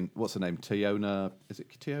connection being, what's her name? Tiona, is it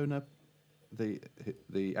Tiona?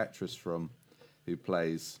 The actress who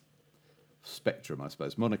plays Spectrum, I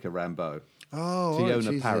suppose. Monica Rambeau. Oh,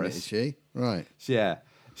 Tiona she's Paris. in it, is she? Right. Yeah.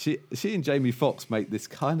 She and Jamie Foxx make this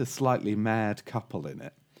kind of slightly mad couple in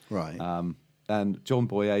it. Right. And John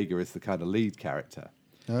Boyega is the kind of lead character.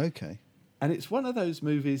 Okay. And it's one of those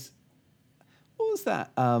movies. What was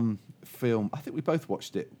that film? I think we both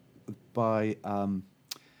watched it by. Do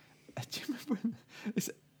you remember? It's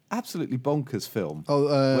an absolutely bonkers film. Oh,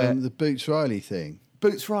 where the Boots Riley thing.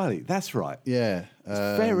 Boots Riley. That's right. Yeah. It's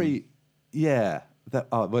very. Yeah. That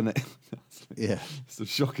when it, Yeah. some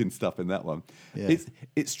shocking stuff in that one. Yeah.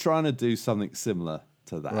 It's trying to do something similar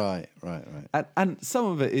to that. Right. And some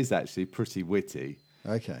of it is actually pretty witty,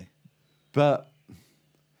 Okay. but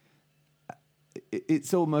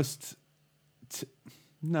it's almost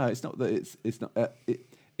no, it's not that it's not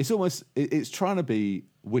it's almost it's trying to be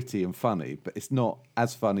witty and funny, but it's not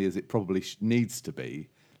as funny as it probably needs to be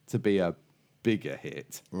a bigger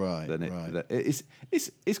hit. Right, Than it, right. that-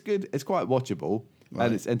 It's good. It's quite watchable Right.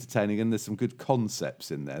 and it's entertaining, and there's some good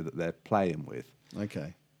concepts in there that they're playing with.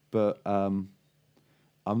 Okay. But I'm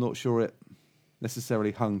not sure it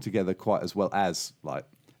necessarily hung together quite as well as, like,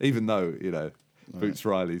 even though, Boots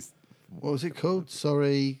Riley's. What was it called?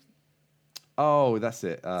 Sorry. Oh, that's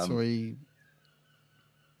it. Sorry.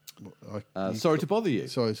 Sorry to bother you.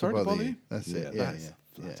 Sorry to bother you. That's it. Yeah, that's yeah,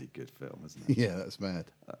 a bloody yeah. good film, isn't it? Yeah, that's mad.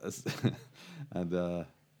 And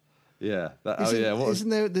yeah, Isn't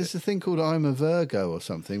there? There's a thing called I'm a Virgo or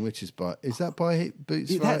something, which is by. Is that by Boots?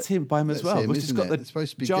 Yeah, that's him by him as That's well, him, which has isn't got it? the It's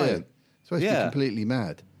supposed to be giant. good. It's supposed to be Yeah. completely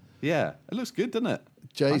mad. Yeah, it looks good, doesn't it?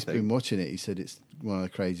 Jay's I been think. watching it. He said it's one of the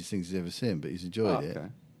craziest things he's ever seen, but he's enjoyed it. Okay.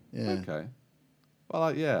 Yeah. Okay. Well,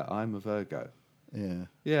 I'm a Virgo. Yeah.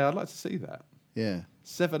 Yeah, I'd like to see that. Yeah.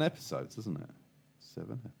 7 episodes, isn't it?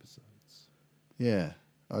 7 episodes. Yeah.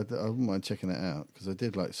 I wouldn't mind checking that out because I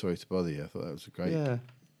did like Sorry to Bother You. I thought that was a great I'll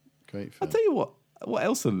film. tell you what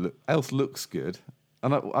else looks good,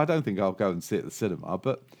 and I don't think I'll go and see it at the cinema,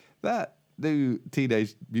 but that new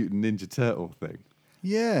Teenage Mutant Ninja Turtle thing,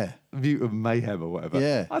 Yeah. Mutant Mayhem or whatever.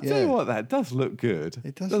 Yeah, I'll tell you what, that does look good.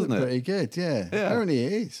 It does doesn't look it? pretty good, yeah. Yeah. Apparently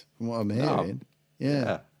it is, from what I'm hearing.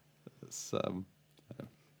 Yeah. It's,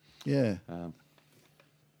 Yeah.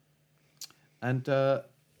 and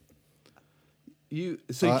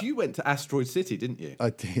you went to Asteroid City, didn't you? I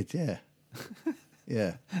did, yeah.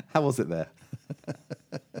 Yeah. How was it there?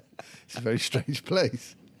 It's a very strange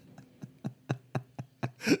place.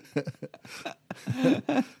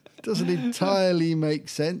 Doesn't entirely make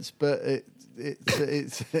sense, but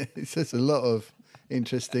it says a lot of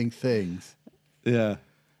interesting things. Yeah.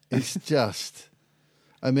 It's just,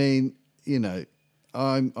 I mean,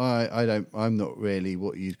 I'm not really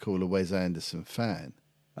what you'd call a Wes Anderson fan.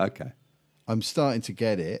 Okay. I'm starting to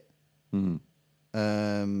get it. Mm.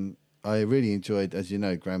 I really enjoyed, as you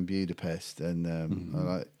know, Grand Budapest, and I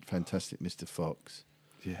like Fantastic Mr. Fox.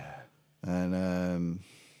 Yeah. And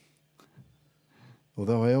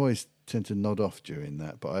although I always tend to nod off during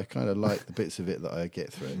that, but I kind of like the bits of it that I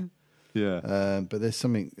get through. Yeah. But there's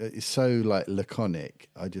something, it's so like laconic,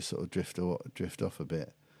 I just sort of drift off a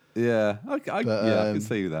bit. Yeah. I can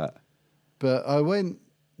see that. But I went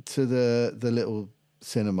to the little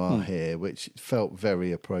cinema here, which felt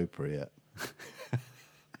very appropriate.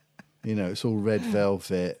 You know, it's all red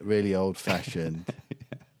velvet, really old fashioned.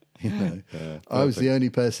 You know, I was the only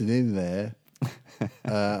person in there,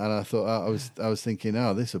 and I thought I was thinking,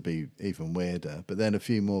 this will be even weirder. But then a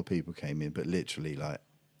few more people came in, but literally like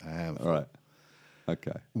a handful. Right.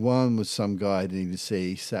 Okay. One was some guy I didn't even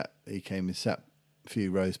see. He came and sat a few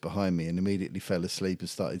rows behind me, and immediately fell asleep and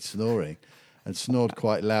started snoring, and snored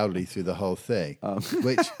quite loudly through the whole thing,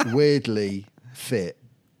 which weirdly fit.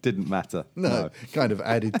 Didn't matter. No, kind of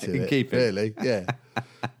added to it. Keep it. Really, yeah.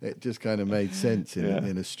 It just kind of made sense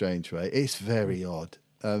in a strange way. It's very odd.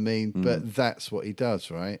 I mean, but that's what he does,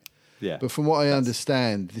 right? Yeah. But from what I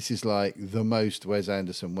understand, this is like the most Wes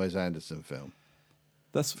Anderson film.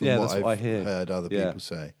 That's From what I've I hear. heard other people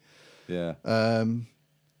say. Yeah.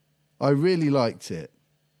 I really liked it.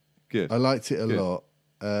 Good. I liked it a Good. lot.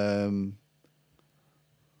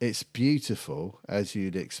 It's beautiful, as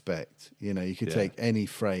you'd expect. You know, you could take any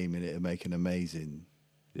frame in it and make an amazing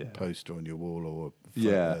poster on your wall or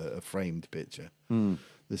a framed picture.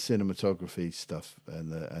 The cinematography stuff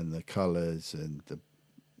and the colours and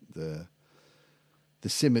the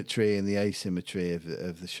symmetry and the asymmetry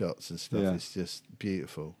of the shots and stuff is just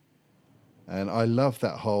beautiful. And I love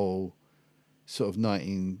that whole sort of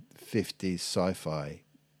 1950s sci-fi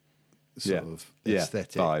sort of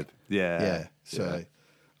aesthetic vibe. Yeah. So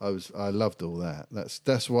I loved all that.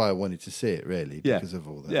 That's why I wanted to see it, really, because of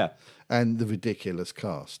all that. Yeah. And the ridiculous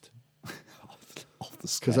cast.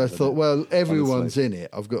 Because Because I thought, well, everyone's in it.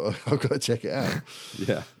 I've got to check it out.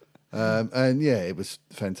 Yeah. And it was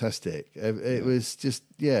fantastic. It was just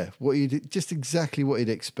just exactly what you'd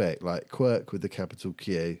expect, like Quirk with the capital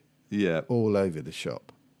Q. Yeah. All over the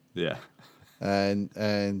shop. Yeah. And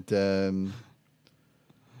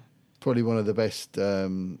probably one of the best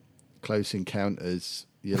close encounters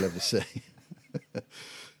you'll ever see.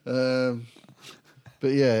 But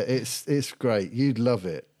yeah, it's great. You'd love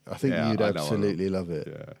it. I think you'd absolutely love it.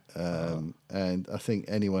 Yeah. And I think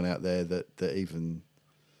anyone out there that even,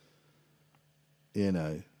 you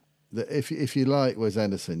know, that if you like Wes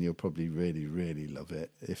Anderson, you'll probably really, really love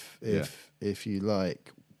it. If you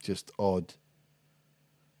like just odd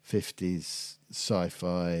 50s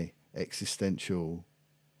sci-fi existential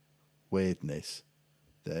weirdness,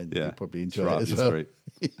 then you'll probably enjoy it as well.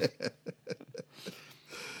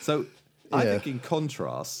 So I think in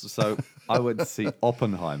contrast, I went to see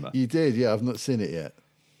Oppenheimer. You did, yeah. I've not seen it yet.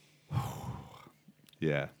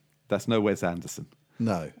 Yeah, that's no Wes Anderson.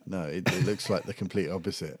 No, it looks like the complete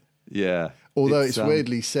opposite. Yeah. Although it's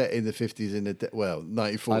weirdly set in the 50s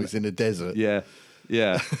 1940s in a desert. Yeah.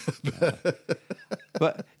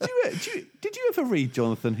 But did you ever read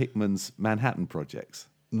Jonathan Hickman's Manhattan Projects?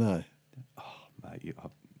 No. Oh, mate,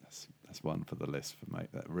 that's one for the list for mate.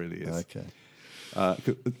 That really is. Okay.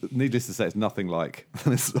 Needless to say, it's nothing like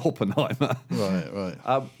this Oppenheimer. Right.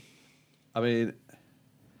 I mean,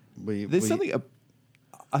 there's something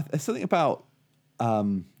about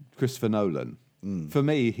Christopher Nolan. For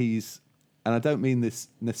me, and I don't mean this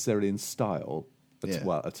necessarily in style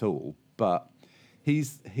at all, but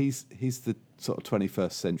he's the sort of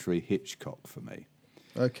 21st century Hitchcock for me.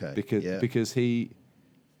 Okay. Because he,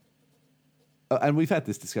 and we've had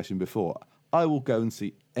this discussion before. I will go and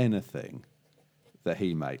see anything that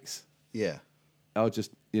he makes. Yeah. I'll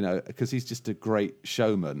just, because he's just a great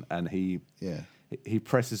showman, and he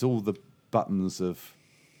presses all the buttons of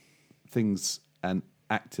things and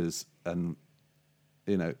actors, and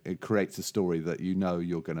it creates a story that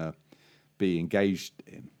you're going to be engaged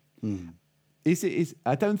in.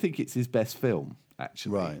 I don't think it's his best film,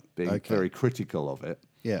 actually. Right. Being very critical of it.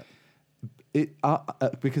 Yeah.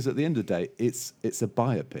 Because at the end of the day, it's a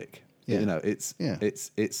biopic. Yeah.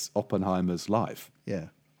 It's Oppenheimer's life. Yeah.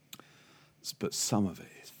 But some of it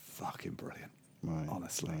is fucking brilliant. Right.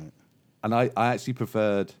 Honestly. Right. And I actually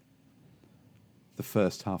preferred the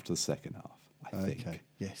first half to the second half, I think. Okay.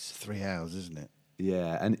 Yes, 3 hours, isn't it?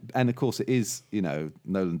 Yeah, and of course it is,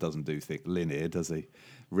 Nolan doesn't do things linear, does he?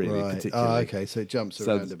 Really, particularly. Oh, okay, so it jumps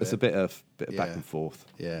around a bit. It's a bit of back and forth.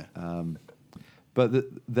 Yeah. But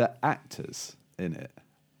the actors in it,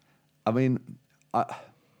 I mean,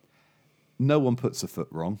 no one puts a foot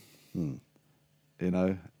wrong.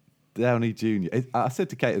 Downey Jr. I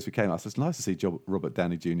said to Kate as we came out, it's nice to see Robert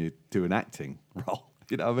Downey Jr. do an acting role.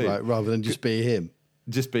 You know what I mean? Right, rather than just be him.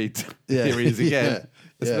 Just be here he is again.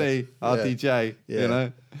 It's me, RDJ. Yeah.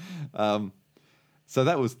 So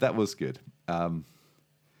that was good.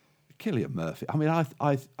 Cillian Murphy. I mean,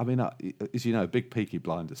 as you know, big Peaky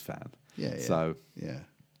Blinders fan. Yeah. So yeah.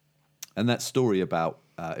 and that story about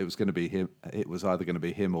it was going to be him. It was either going to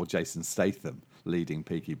be him or Jason Statham leading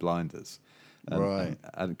Peaky Blinders. And, Right.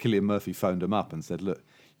 And Cillian Murphy phoned him up and said, "Look,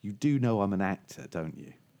 you do know I'm an actor, don't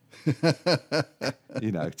you?"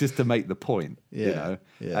 You know, just to make the point. Yeah, You know,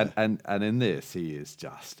 yeah. and in this, he is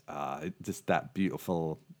just that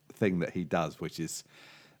beautiful thing that he does, which is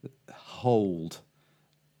hold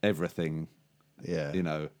everything. Yeah. You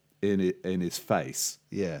know, in his face.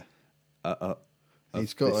 Yeah. Of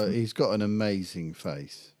He's this- got an amazing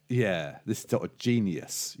face. Yeah, this sort of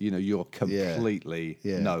genius. You know, you're completely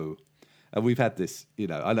no. And we've had this, you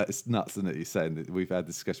know, I know it's nuts, isn't it? You're saying that we've had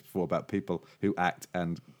this discussion before about people who act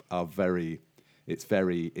and are it's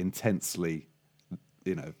very intensely,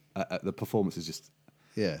 you know, the performance is just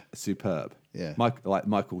superb. Yeah. Like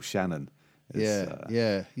Michael Shannon. Is,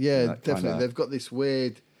 Yeah, that definitely. kinda- They've got this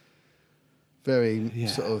weird, very Yeah.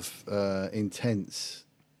 sort of intense,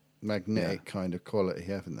 magnetic kind of quality,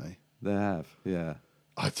 haven't they? They have, yeah.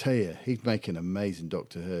 I tell you, he'd make an amazing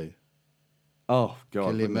Doctor Who. Oh, God. Cillian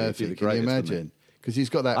wouldn't he? He'd be Murphy, the can you greatest, wouldn't he? imagine? Because he's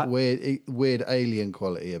got that weird alien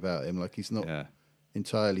quality about him, like he's not Yeah.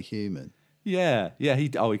 entirely human. Yeah, he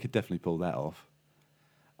could definitely pull that off.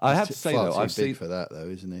 I have to say, Far though, too I've big seen... for that, though,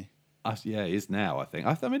 isn't he? he is now, I think.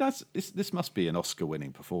 I mean, this must be an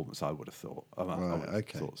Oscar-winning performance, I would have thought. I would have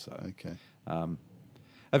Okay. thought so. Okay.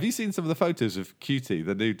 Have you seen some of the photos of Cutie,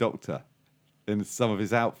 the new Doctor, in some of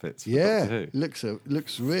his outfits? For Yeah, Doctor Who?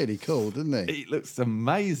 looks really cool, doesn't he? He looks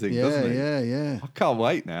amazing, doesn't he? Yeah. I can't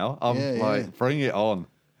wait now. I'm Yeah. bring it on.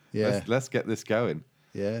 Yeah. Let's get this going.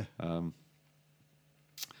 Yeah.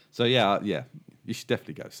 So yeah, you should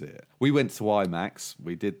definitely go see it. We went to IMAX.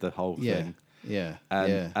 We did the whole thing. Yeah.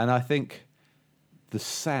 And I think the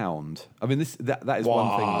sound. I mean, that is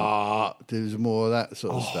one thing. There's more of that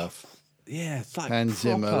sort of stuff. Yeah, it's like Hans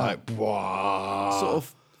Zimmer, proper, like, wow. sort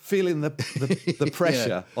of feeling the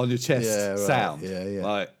pressure on your chest Yeah, right. sound. Yeah.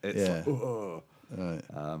 Like it's Yeah. like, oh.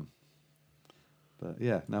 Right. But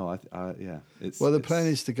yeah, no, I it's Well, the it's- plan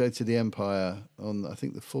is to go to the Empire on, I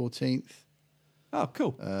think, the 14th, Oh,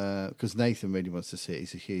 cool. because Nathan really wants to see it.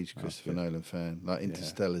 He's a huge Christopher Nolan fan. Like,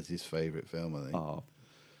 Interstellar's his favourite film, I think. Oh,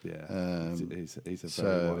 yeah. He's a very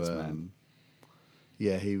So, wise man.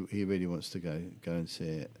 yeah, he really wants to go and see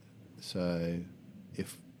it. So,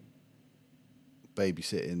 if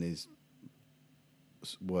babysitting is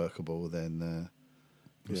workable, then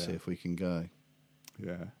we'll see if we can go.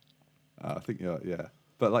 Yeah. I think yeah.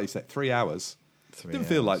 But like you said, 3 hours. 3 Didn't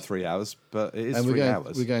feel hours. like 3 hours, but it is And 3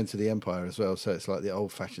 hours. we're going to the Empire as well, so it's like the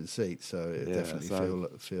old-fashioned seat. So it definitely feel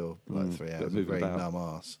like 3 bit hours. A moving very about. numb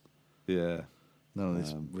arse. Yeah. None of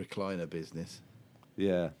this recliner business.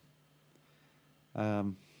 Yeah.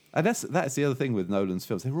 And that's the other thing with Nolan's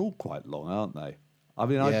films. They're all quite long, aren't they? I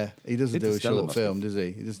mean, He doesn't do a Interstellar short must film, have- does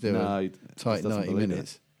he? He just do No, he a just tight doesn't 90 believe it.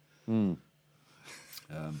 minutes.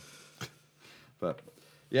 But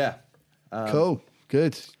yeah. Cool,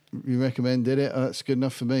 good. You recommended it. That's good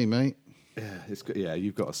enough for me, mate. Yeah, it's good. Yeah,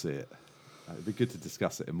 you've got to see it. It'd be good to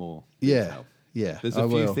discuss it in more Yeah, detail. yeah. There's I a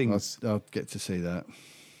few will. things. I'll get to see that.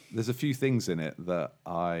 There's a few things in it that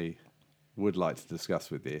I would like to discuss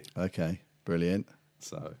with you. Okay, brilliant.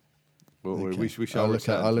 So Okay. we shall I'll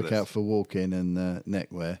return look to this. out for walk-in and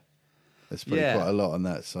neckwear. There's probably Yeah. quite a lot on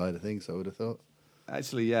that side of things, I would have thought.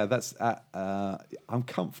 Actually, yeah, that's. I'm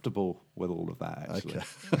comfortable with all of that. Actually,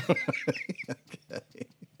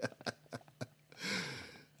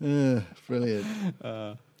 Brilliant.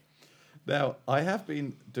 now I have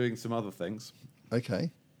been doing some other things.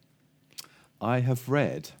 Okay. I have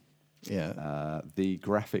read Yeah. the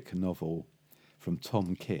graphic novel from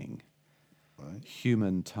Tom King, Right.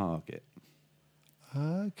 Human Target,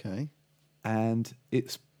 Okay. and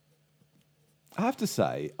it's. I have to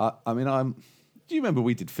say, I mean, do you remember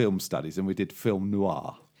we did film studies and we did film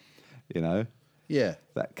noir? You know, Yeah.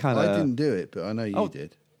 that kind of. I didn't do it, but I know you Oh,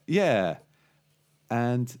 did. Yeah,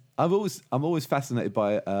 and I'm always fascinated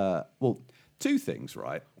by two things,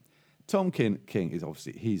 right? Tom King is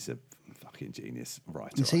obviously he's a fucking genius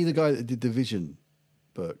writer. Is he the guy that did the Vision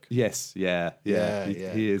book? Yes, yeah, he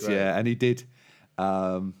is, great. yeah, and he did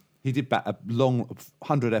a long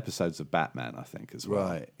 100 episodes of Batman, I think, as well.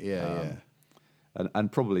 Right. Yeah.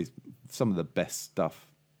 and probably some of the best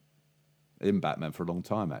stuff in Batman for a long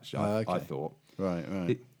time. Actually, Okay. I thought.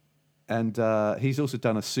 Right. And he's also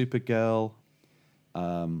done a Supergirl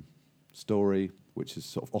story, which is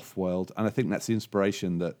sort of off-world, and I think that's the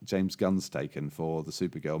inspiration that James Gunn's taken for the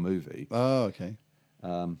Supergirl movie. Oh, okay.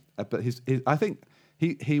 But I think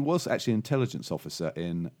he was actually an intelligence officer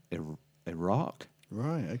in Iraq,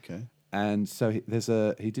 Right. Okay. And so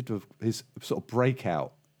he did his sort of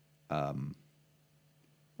breakout. I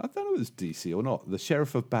don't know if it's DC or not. The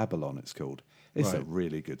Sheriff of Babylon, it's called. It's a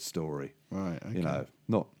really good story. Right. Okay. You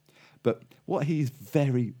know, but what he's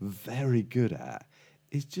very, very good at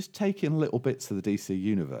is just taking little bits of the DC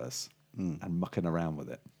universe and mucking around with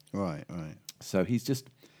it. Right. Right. So he's just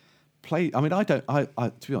played. I mean, I to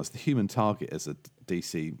be honest, the Human Target as a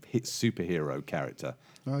DC hit superhero character.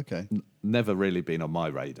 Okay. Never really been on my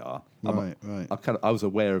radar. Right. I was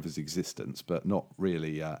aware of his existence, but not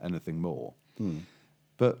really anything more.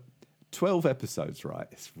 But 12 episodes, right?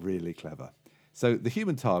 It's really clever. So the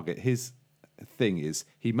Human Target, his thing is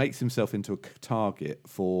he makes himself into a target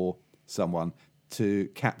for someone to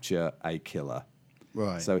capture a killer.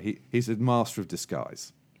 Right. So he's a master of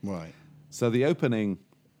disguise. Right. So the opening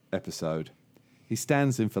episode, he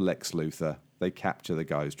stands in for Lex Luthor. They capture the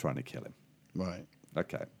guy who's trying to kill him. Right.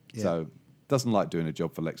 Okay. Yeah. So doesn't like doing a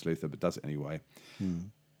job for Lex Luthor, but does it anyway.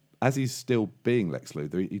 As he's still being Lex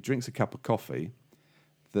Luthor, he drinks a cup of coffee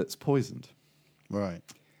that's poisoned. Right.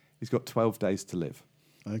 He's got 12 days to live.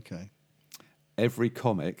 Okay. Every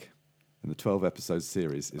comic in the 12 episode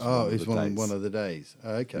series is one of the days.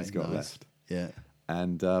 Okay. He's got left. Yeah.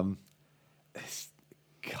 And he's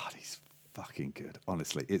fucking good.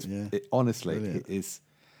 Honestly, it Brilliant. is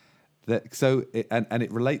that. So and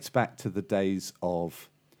it relates back to the days of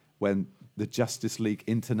when the Justice League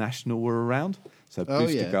International were around. So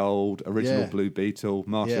Booster Gold, original Blue Beetle,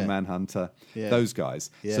 Martian Manhunter, those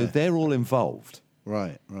guys. Yeah. So they're all involved.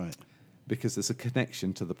 Right. Right. Because there's a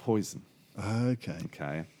connection to the poison. Okay.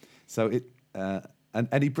 Okay. So it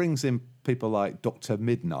and he brings in people like Dr.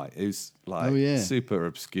 Midnight, who's like super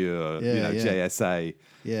obscure, JSA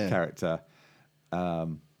character.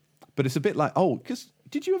 But it's a bit like, because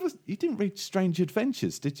you didn't read Strange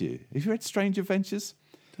Adventures, did you? Have you read Strange Adventures?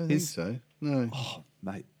 Don't think so. No. Oh,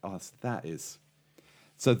 mate, that is.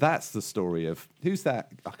 So that's the story of, who's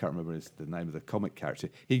that? I can't remember the name of the comic character.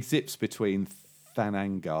 He zips between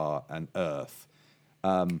Thanangar and Earth.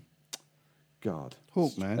 God.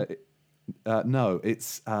 Hawkman? No,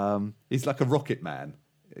 it's he's like a rocket man.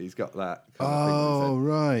 He's got that kind of thing. Oh,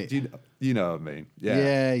 right. Do you know what I mean?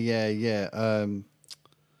 Yeah. Yeah.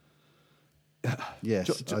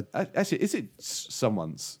 Yes. Actually, is it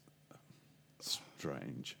someone's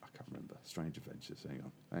Strange? I can't remember. Strange Adventures.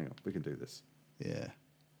 Hang on. We can do this. Yeah.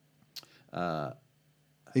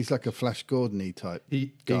 He's like a Flash Gordon-y type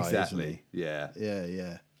guy, exactly. Isn't he? Yeah.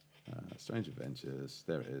 Yeah. Strange Adventures.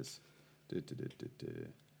 There it is.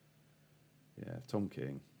 Yeah, Tom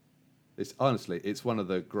King. It's honestly, it's one of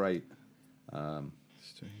the great.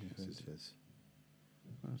 Strange Adventures.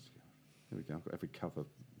 Here we go. I've got every cover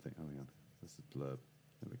thing. Oh, hang on. That's the blurb.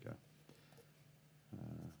 There we go.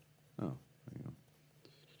 Hang on.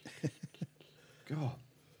 God.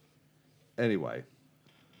 Anyway.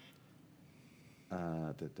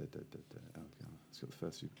 Oh, God. It's got the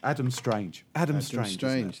first few. Adam Strange. Adam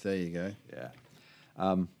Strange. There you go. Yeah.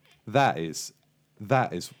 That is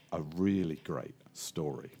a really great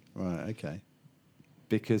story. Right. Okay.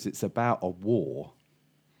 Because it's about a war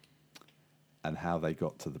and how they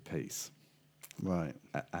got to the peace. Right.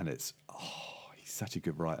 And it's he's such a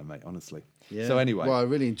good writer, mate. Honestly. Yeah. So anyway, well, I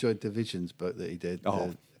really enjoyed the Visions book that he did.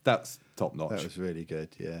 That's top notch. That was really good.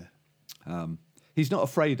 Yeah. He's not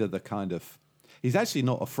afraid of the kind of. He's actually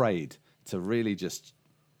not afraid to really just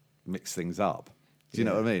mix things up. Do you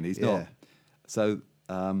know what I mean? He's not. So.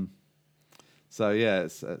 So yeah,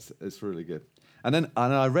 it's really good. And then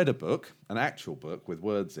I read a book, an actual book with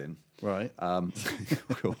words in. Right.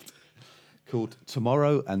 Called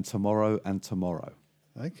Tomorrow and Tomorrow and Tomorrow.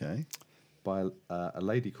 Okay. By a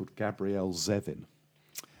lady called Gabrielle Zevin.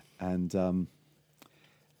 And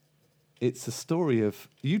it's a story of,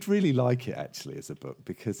 you'd really like it actually as a book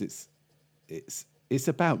because it's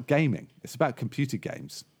about gaming. It's about computer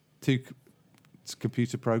games. Two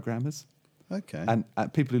computer programmers. Okay. And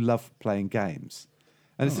people who love playing games.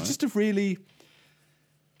 And it's just a really,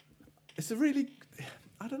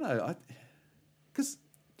 I don't know, because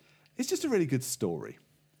it's just a really good story,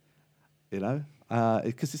 because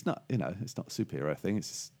it's not, it's not a superhero thing. It's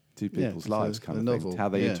just two people's lives kind of novel. thing, how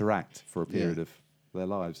they interact for a period of their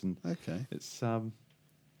lives. And it's, So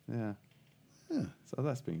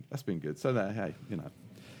that's been good. So that, hey,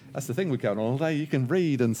 that's the thing with going on all day. You can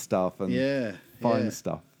read and stuff and find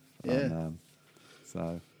stuff. Yeah.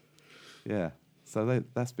 So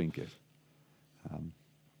that's been good.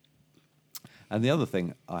 And the other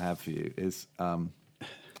thing I have for you is,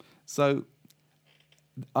 so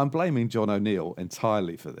I'm blaming John O'Neill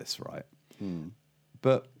entirely for this, right?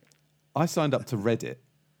 But I signed up to Reddit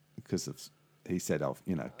because he said,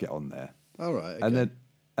 get on there. All right. Okay. And then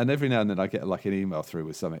and every now and then I get like an email through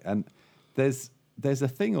with something, and there's a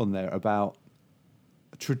thing on there about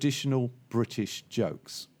traditional British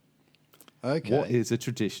jokes. Okay. What is a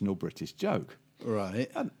traditional British joke?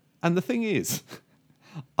 Right. And the thing is,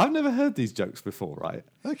 I've never heard these jokes before, right?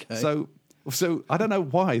 Okay. So I don't know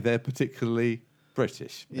why they're particularly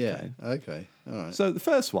British. Yeah. Okay. All right. So the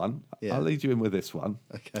first one, Yeah. I'll lead you in with this one.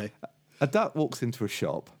 Okay. A duck walks into a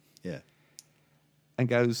shop Yeah. and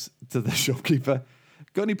goes to the shopkeeper,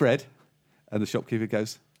 "Got any bread?" And the shopkeeper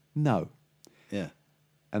goes, "No." Yeah.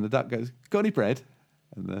 And the duck goes, "Got any bread?"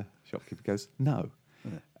 And the shopkeeper goes, "No."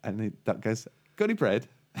 Yeah. And the duck goes, "Got any bread?"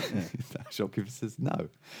 The shopkeeper says, "No."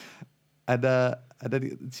 And then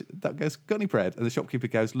the duck goes, "Got any bread?" And the shopkeeper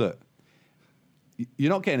goes, "Look, you're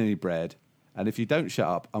not getting any bread, and if you don't shut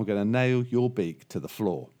up, I'm going to nail your beak to the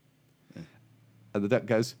floor." Yeah. And the duck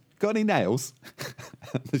goes, "Got any nails?"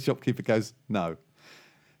 And the shopkeeper goes, "No."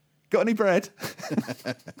 "Got any bread?"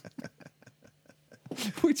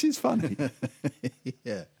 Which is funny.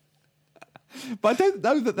 Yeah. But I don't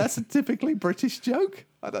know that that's a typically British joke.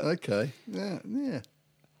 I don't. Okay. Yeah. Yeah.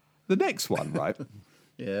 The next one, right?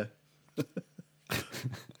 Yeah.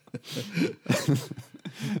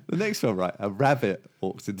 The next one, right? A rabbit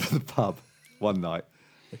walks into the pub one night,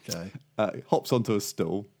 Okay. hops onto a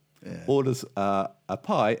stool, Yeah. orders a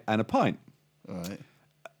pie and a pint. All right.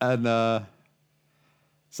 And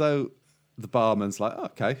so the barman's like,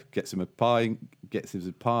 "Okay," gets him a pie,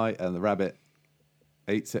 and the rabbit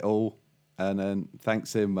eats it all and then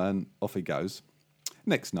thanks him and off he goes.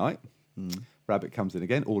 Next night, rabbit comes in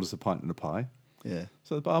again, orders a pint and a pie. Yeah.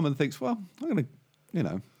 So the barman thinks, well, I'm going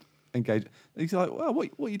to, engage. He's like, "Well, what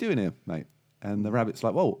are you doing here, mate?" And the rabbit's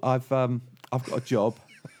like, "Well, I've got a job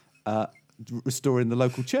restoring the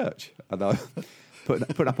local church, and I'm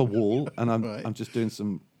putting up a wall, and I'm just doing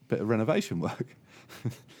some bit of renovation work."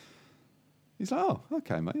 He's like, "Oh,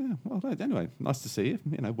 okay, mate. Yeah, well, anyway, nice to see you.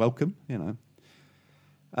 Welcome.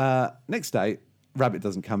 Next day, rabbit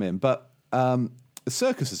doesn't come in, but the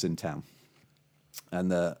circus is in town, and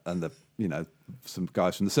the some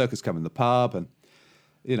guys from the circus come in the pub, and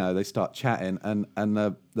they start chatting, and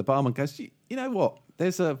the barman goes, "You know what?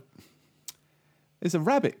 There's a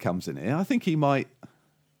rabbit comes in here. I think he might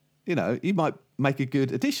make a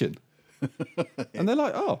good addition." And they're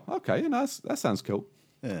like, "Oh, okay, that sounds cool."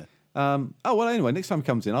 Yeah. Well, anyway, next time he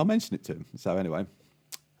comes in, I'll mention it to him. So anyway,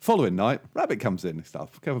 following night, rabbit comes in and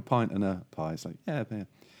stuff. Have a pint and a pie. It's like, yeah.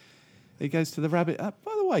 He goes to the rabbit. "By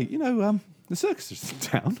the way, the circus is in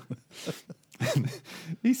town."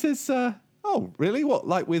 He says, "Oh, really? What?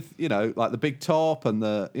 Like with like the big top and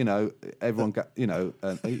the everyone got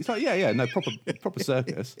And he's like, yeah, no proper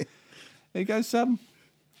circus." He goes,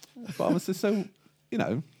 barman says, "So,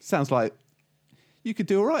 sounds like you could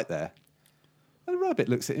do all right there." And the rabbit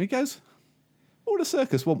looks at him. He goes, "What would a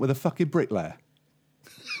circus want with a fucking bricklayer?"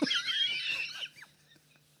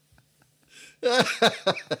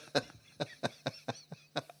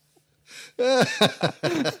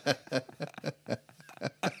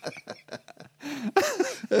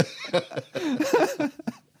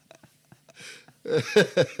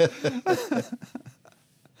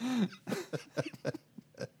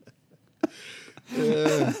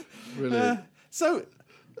 Brilliant. So,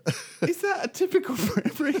 is that a typical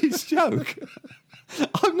British joke?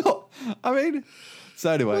 I'm not. I mean,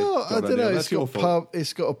 so anyway. Well, I don't know. That's your fault.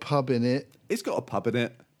 It's got a pub in it. It's got a pub in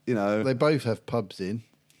it. They both have pubs in.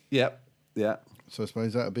 Yep. Yeah. So I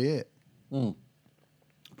suppose that'll be it.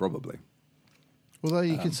 Probably. Although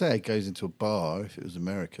you could say it goes into a bar if it was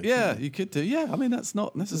America. Yeah, you could do. Yeah, I mean that's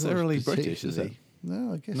not necessarily Not British, is it?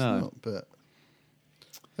 No, I guess No. not. But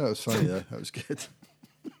that was funny though. That was good.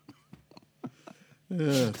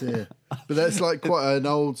 Oh dear. But that's like quite an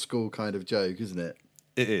old school kind of joke, isn't it?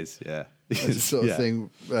 It is. Yeah. That's the sort of thing.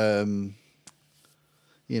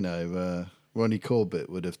 Ronnie Corbett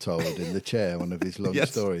would have told in The Chair, one of his long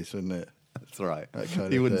Yes. stories, wouldn't it? That's right. That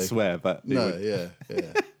kind He of wouldn't thing. swear, but he No, would. yeah.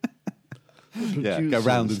 Yeah, go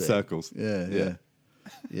round in circles. Yeah.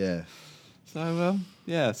 So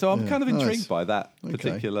so I'm Yeah, kind of intrigued nice. by that Okay.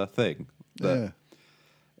 particular thing. Yeah.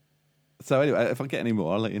 So anyway, if I get any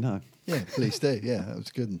more, I'll let you know. Yeah, please do. Yeah, that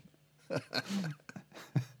was good.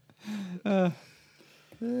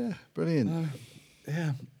 Yeah, brilliant.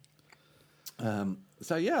 Yeah.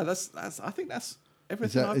 So yeah, that's. I think that's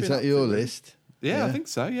everything. I've Is been that up your to, really. list? Yeah, I think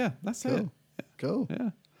so. Yeah, that's it. Cool. Yeah.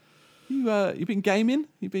 You been gaming?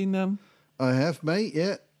 You been? I have, mate.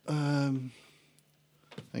 Yeah. Hang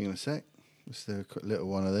on a sec. Let's do a quick little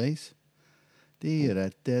one of these.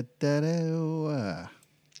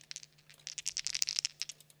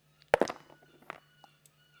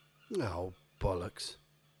 Oh, bollocks.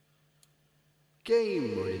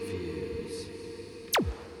 Game reviews.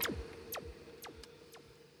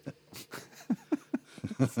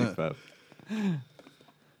 Superb.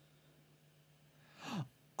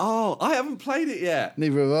 Oh, I haven't played it yet.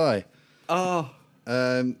 Neither have I. Oh,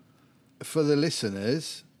 For the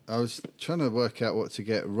listeners, I was trying to work out what to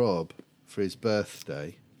get Rob for his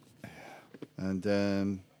birthday.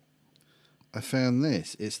 And I found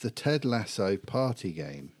this. It's the Ted Lasso party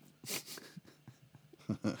game.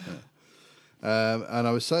 And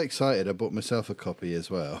I was so excited, I bought myself a copy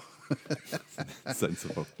as well.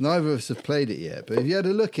 sensible. Neither of us have played it yet, but have you had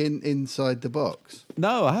a look inside the box?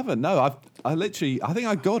 No, I haven't. No, I think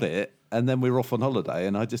I got it, and then we were off on holiday,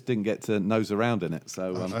 and I just didn't get to nose around in it.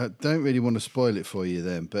 So I don't really want to spoil it for you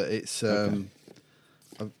then, but it's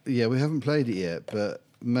yeah, we haven't played it yet, but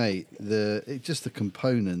mate, just the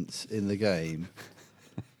components in the game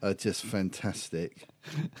are just fantastic.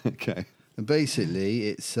 okay, And basically,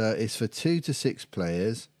 it's for 2 to 6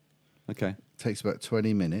 players. okay. Takes about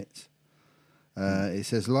 20 minutes. It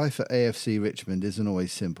says, life at AFC Richmond isn't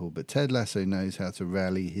always simple, but Ted Lasso knows how to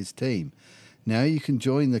rally his team. Now you can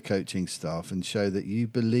join the coaching staff and show that you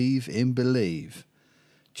believe in believe.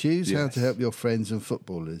 Choose how to help your friends and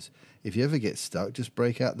footballers. If you ever get stuck, just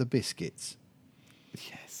break out the biscuits.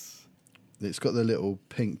 Yes. It's got the little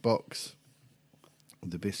pink box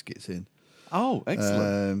with the biscuits in. Oh,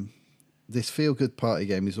 excellent. This feel-good party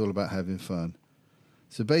game is all about having fun.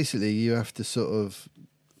 So basically, you have to sort of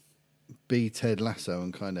be Ted Lasso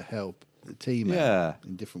and kind of help the team out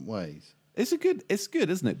in different ways. It's good,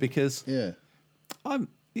 isn't it? Because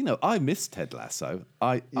I miss Ted Lasso.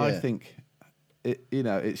 I think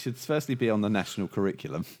it should firstly be on the national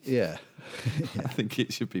curriculum. Yeah. I think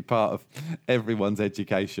it should be part of everyone's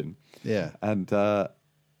education. Yeah. And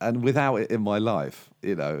without it in my life,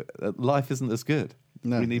 life isn't as good.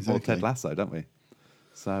 No, we need exactly. more Ted Lasso, don't we?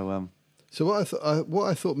 So So what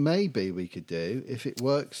I thought maybe we could do, if it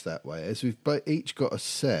works that way, is we've each got a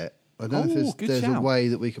set. I don't know if there's a way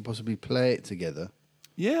that we could possibly play it together.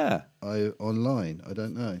 Yeah. Online. I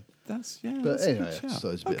don't know. But anyway, a good I shout. thought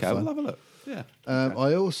it was a bit Okay, fun. we'll have a look. Yeah.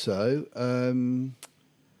 I also,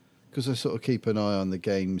 because I sort of keep an eye on the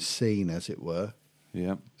game scene, as it were,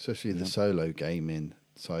 Yeah. especially the solo gaming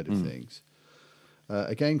side of things.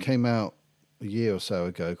 A game came out a year or so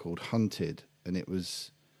ago called Hunted, and it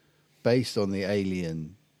was based on the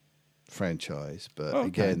Alien franchise, but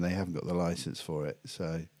again, they haven't got the license for it.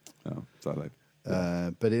 So,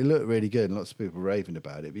 but it looked really good, and lots of people were raving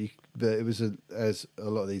about it. But it was as a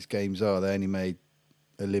lot of these games are, they only made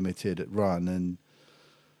a limited run,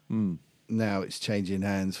 and now it's changing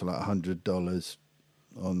hands for like $100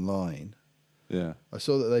 online. Yeah. I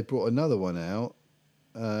saw that they brought another one out.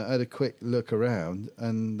 I had a quick look around,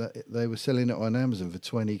 and they were selling it on Amazon for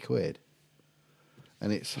 £20.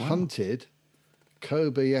 And it's Hunted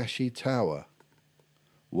Kobayashi Tower.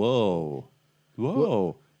 Whoa.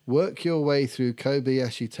 Work your way through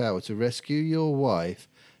Kobayashi Tower to rescue your wife,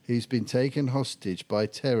 who's been taken hostage by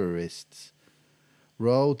terrorists.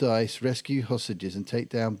 Roll dice, rescue hostages, and take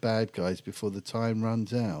down bad guys before the time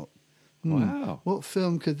runs out. Wow. What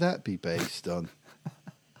film could that be based on?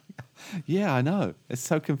 Yeah, I know. It's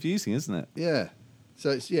so confusing, isn't it? Yeah. So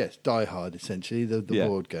it's Die Hard, essentially, the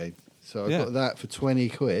board game. So I got that for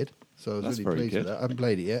 £20. So I was really pleased with that. I haven't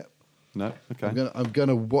played it yet. No, okay. I'm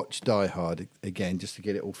gonna watch Die Hard again just to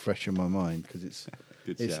get it all fresh in my mind, because it's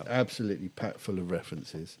shout. absolutely packed full of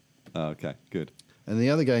references. Oh, okay, good. And the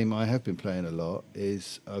other game I have been playing a lot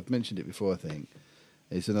is, I've mentioned it before, I think,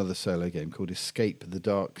 is another solo game called Escape the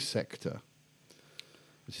Dark Sector,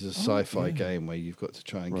 which is a sci-fi game where you've got to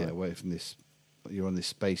try and get away from this. You're on this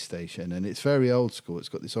space station, and it's very old school. It's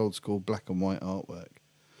got this old school black and white artwork.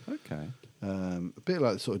 Okay. A bit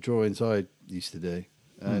like the sort of drawings I used to do,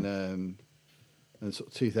 and sort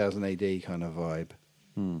of 2000 AD kind of vibe.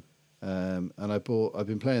 And I've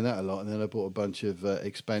been playing that a lot, and then I bought a bunch of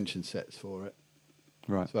expansion sets for it.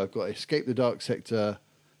 Right. So I've got Escape the Dark Sector,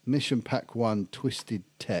 Mission Pack 1, Twisted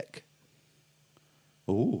Tech.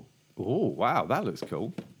 Oh, wow, that looks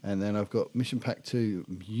cool. And then I've got Mission Pack 2,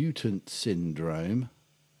 Mutant Syndrome.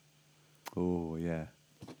 Oh, yeah.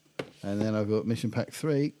 And then I've got Mission Pack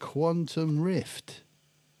 3, Quantum Rift.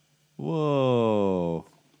 Whoa.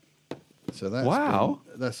 So that's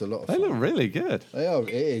that's a lot of They fun. look really good. They are. It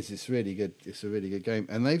is. It's really good. It's a really good game.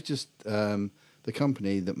 And they've just the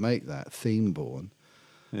company that make that, Themeborn,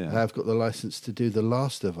 have got the license to do the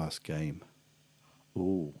Last of Us game.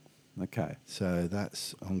 Oh, okay. So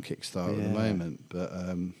that's on Kickstarter at the moment. But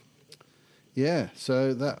yeah.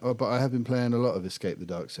 So but I have been playing a lot of Escape the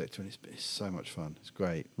Dark Sector, and it's so much fun. It's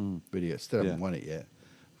great. Really good. Still haven't won it yet.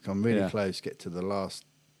 I'm really close. Get to the last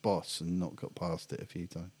boss and not got past it a few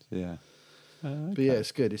times. Yeah. But yeah,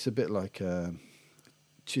 it's good. It's a bit like a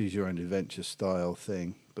choose your own adventure style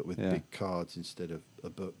thing, but with big cards instead of a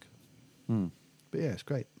book. But yeah, it's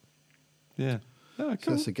great. Yeah. Oh, cool.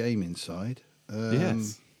 So that's the gaming side.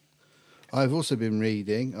 Yes. I've also been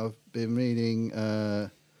reading.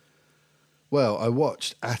 Well, I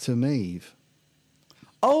watched Atom Eve.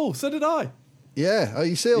 Oh, so did I. Yeah. Oh,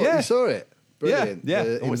 you saw it? Brilliant. Yeah.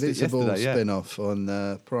 The I watched it Invincible yesterday, spin-off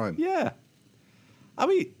on Prime. Yeah. I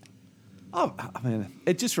mean,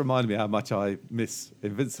 it just reminded me how much I miss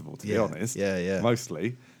Invincible, to be honest. Yeah.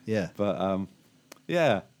 Mostly. Yeah. But,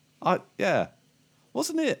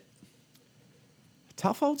 wasn't it a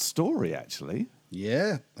tough old story, actually?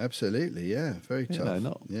 Yeah, absolutely. Yeah, very tough.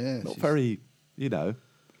 Not she's- very,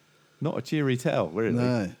 not a cheery tale,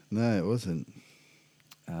 really. No, it wasn't.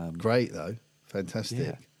 Great, though. Fantastic.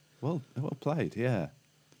 Yeah. Well played, yeah.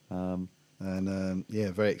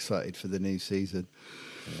 Very excited for the new season.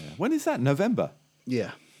 Yeah. When is that? November?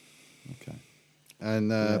 Yeah. Okay. And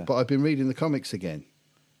But I've been reading the comics again.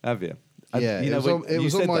 Have you? Yeah, it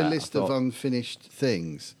was on my list of unfinished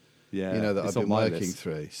things. Yeah, that I've been working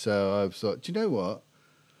through. So I was like, do you know what?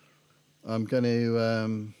 I'm going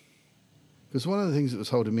to because one of the things that was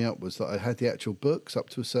holding me up was that I had the actual books up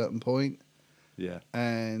to a certain point. Yeah.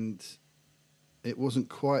 And it wasn't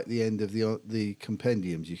quite the end of the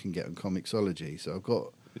compendiums you can get on Comixology. So I've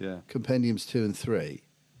got compendiums 2 and 3.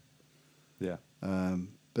 Yeah.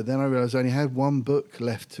 But then I realised I only had one book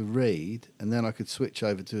left to read, and then I could switch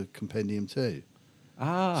over to compendium 2.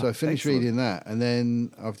 So I finished reading that, and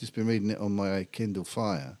then I've just been reading it on my Kindle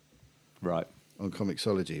Fire. Right. On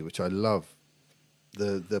Comixology, which I love.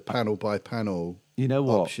 The panel by panel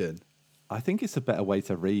option. I think it's a better way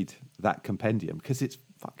to read that compendium because it's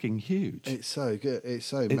fucking huge. It's so good. It's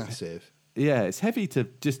massive. Yeah, it's heavy to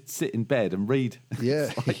just sit in bed and read. Yeah,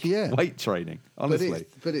 it's like weight training. Honestly,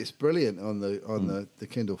 but it's brilliant on the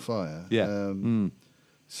Kindle Fire. Yeah.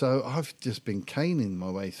 So I've just been caning my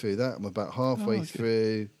way through that. I'm about halfway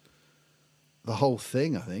through the whole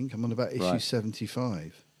thing. I think I'm on about issue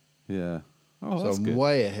 75. Yeah. Oh, so that's I'm good.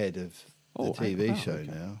 way ahead of the TV show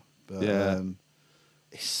now. But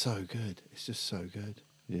it's so good. It's just so good.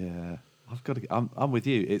 Yeah, I've got to. I'm with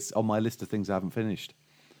you. It's on my list of things I haven't finished.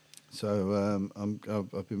 So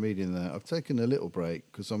I've been reading that. I've taken a little break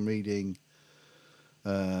because I'm reading.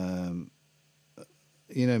 You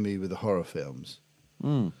know me with the horror films.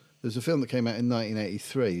 There's a film that came out in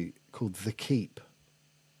 1983 called The Keep.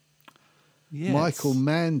 Yes. Michael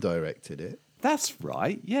Mann directed it. That's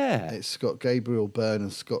right. Yeah. It's got Gabriel Byrne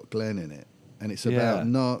and Scott Glenn in it, and it's about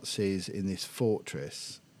Nazis in this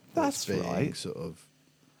fortress. That's being right. Sort of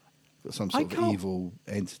got some sort of evil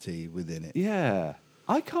entity within it. Yeah.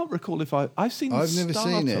 I can't recall if I've seen the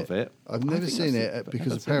start of it. I've never seen it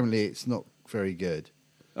because apparently it's not very good.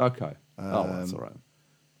 Okay. That's all right.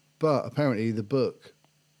 But apparently the book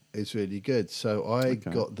is really good. So I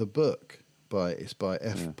got the book it's by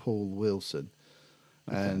F. Paul Wilson.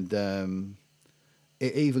 Okay. And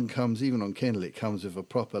it even comes, even on Kindle, it comes with a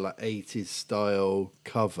proper 80s style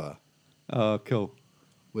cover. Oh, cool.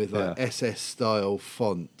 With SS style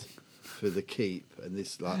font for The Keep and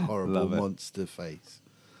this horrible monster face.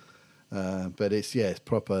 But it's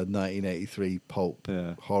proper 1983 pulp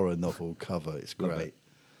horror novel cover. It's great.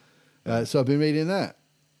 So I've been reading that.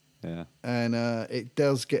 Yeah. And it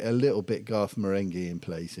does get a little bit Garth Marenghi in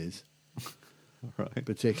places. Right.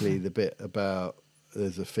 Particularly the bit about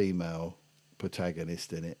there's a female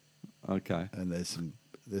protagonist in it. Okay. And there's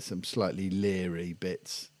some slightly leery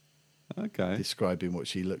bits. Okay. Describing what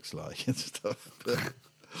she looks like and stuff. But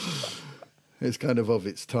it's kind of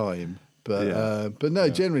its time. But no,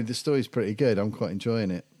 generally the story's pretty good. I'm quite enjoying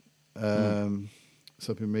it. So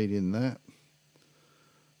I've been reading that.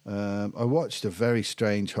 I watched a very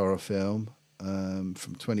strange horror film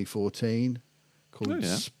from 2014 called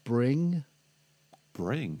Spring.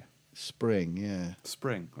 Spring, yeah.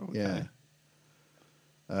 Spring, okay. Yeah.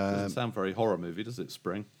 Doesn't sound very horror movie, does it,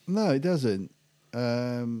 Spring? No, it doesn't.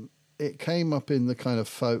 It came up in the kind of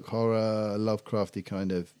folk horror, Lovecrafty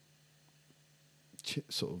kind of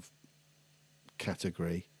sort of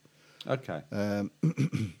category. Okay. And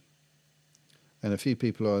a few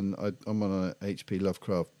people I'm on a HP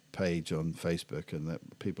Lovecraft page on Facebook, and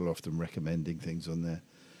that people are often recommending things on there.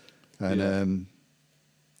 And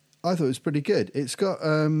I thought it was pretty good. It's got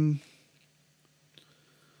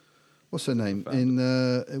what's her name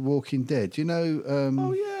in Walking Dead? Do you know?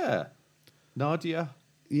 Oh yeah, Nadia.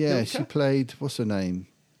 Yeah, Hilka? she played. What's her name?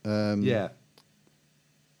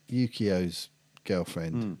 Yukio's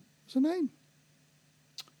girlfriend. What's her name?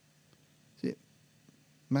 Is it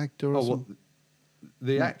Magda or something?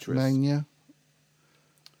 the actress. Mania.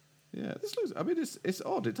 Yeah, this looks. I mean, it's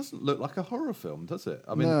odd. It doesn't look like a horror film, does it?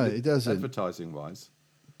 I mean, No, it doesn't. Advertising wise,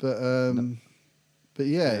 But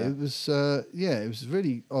it was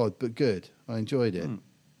really odd but good. I enjoyed it.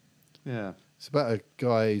 Yeah. It's about a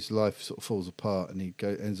guy whose life sort of falls apart, and he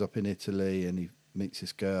ends up in Italy, and he meets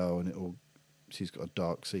this girl, and she's got a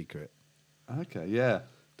dark secret. Okay. Yeah.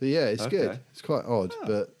 But yeah, it's Okay. good. It's quite odd,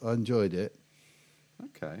 but I enjoyed it.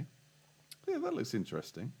 Okay. Yeah, that looks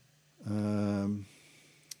interesting.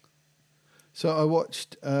 So I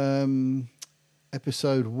watched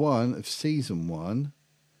episode 1 of season 1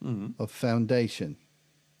 of Foundation.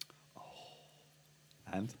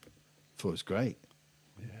 And Thought it was great.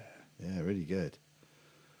 Yeah, really good.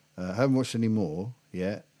 I haven't watched any more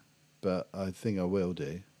yet, but I think I will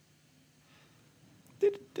do.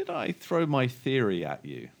 did I throw my theory at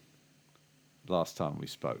you last time we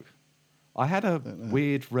spoke? I had a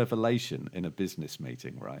weird revelation in a business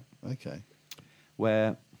meeting, right? Okay.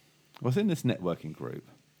 Where I was in this networking group,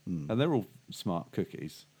 and they're all smart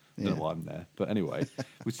cookies. I don't know why I'm there. But anyway,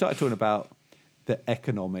 we started talking about the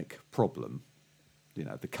economic problem,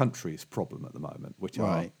 the country's problem at the moment, which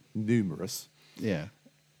are numerous. Yeah.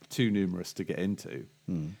 Too numerous to get into.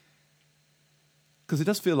 Because it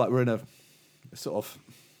does feel like we're in a sort of,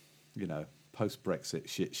 post-Brexit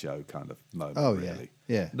shit show kind of moment, really.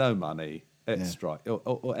 Yeah. No money, it's strike,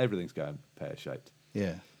 or everything's going pear-shaped.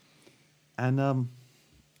 Yeah. And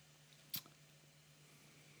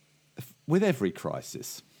with every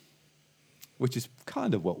crisis, which is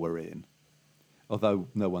kind of what we're in, although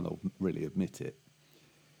no one will really admit it,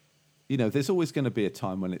 there's always going to be a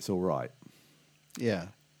time when it's all right. Yeah.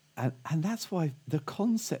 And that's why the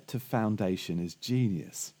concept of foundation is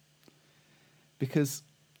genius. Because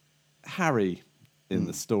Harry in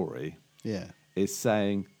the story is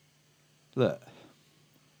saying, look,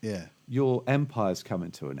 your empire's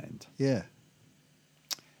coming to an end. Yeah.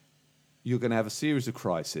 You're going to have a series of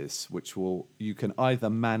crises which you can either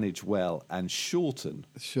manage well and shorten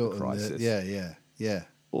the crisis. Yeah.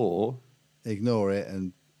 Or ignore it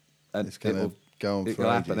and it's going to go on for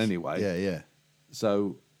it'll happen ages. anyway. Yeah.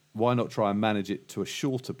 So why not try and manage it to a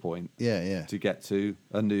shorter point to get to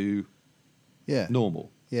a new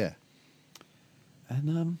normal? Yeah.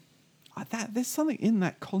 And there's something in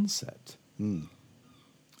that concept,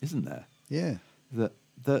 isn't there? Yeah. That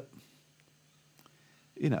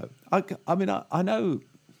I mean, I know.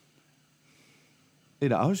 I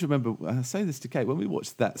always remember, I say this to Kate, when we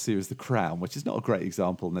watched that series, The Crown, which is not a great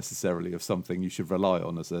example necessarily of something you should rely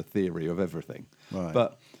on as a theory of everything. Right.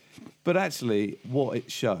 But actually, what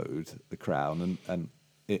it showed, The Crown, and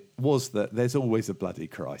it was that there's always a bloody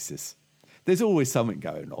crisis. There's always something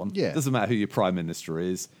going on. Yeah. Doesn't matter who your prime minister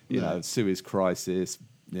is, Suez crisis,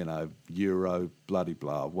 Euro, bloody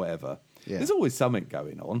blah, whatever. Yeah. There's always something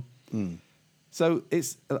going on. So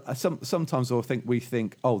it's sometimes we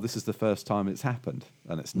think, oh, this is the first time it's happened,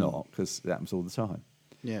 and it's not, because it happens all the time.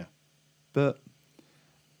 Yeah. But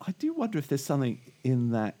I do wonder if there's something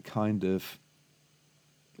in that kind of,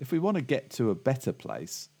 if we want to get to a better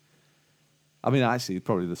place. I mean, actually,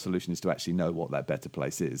 probably the solution is to actually know what that better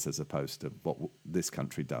place is, as opposed to what this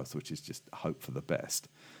country does, which is just hope for the best.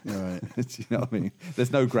 Right. You know what I mean?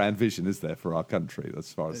 There's no grand vision, is there, for our country,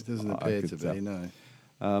 as far as It doesn't I appear can to tell. be,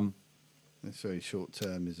 no. It's very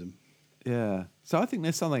short-termism. Yeah. So I think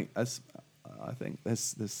there's something. There's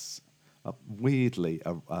weirdly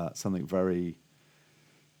something very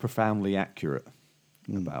profoundly accurate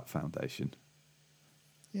about Foundation.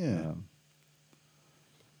 Yeah.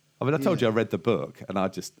 I mean, I told you I read the book, and I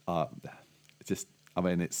just, I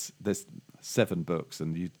mean, there's 7 books,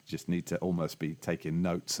 and you just need to almost be taking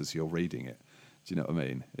notes as you're reading it. Do you know what I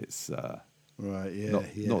mean? It's right. Yeah.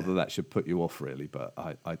 not that should put you off really, but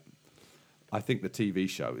I think the TV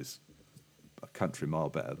show is a country mile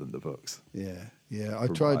better than the books. Yeah. I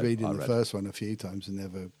From tried what reading I the read. first one a few times and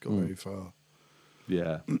never got very far.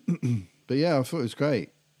 Yeah. But yeah, I thought it was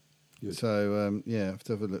great. Good. So I have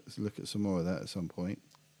to have a look at some more of that at some point.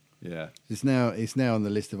 Yeah. It's now on the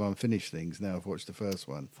list of unfinished things. Now I've watched the first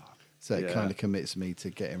one, so it Yeah. kind of commits me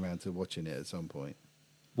to getting around to watching it at some point.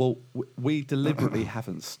 Well, we deliberately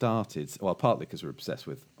haven't started, well, partly because we're obsessed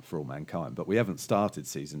with For All Mankind, but we haven't started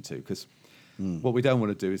season 2 because what we don't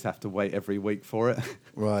want to do is have to wait every week for it.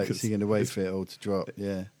 Right, so 'Cause you're going to wait for it all to drop.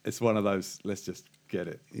 Yeah, it's one of those, let's just get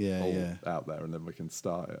it Yeah. out there and then we can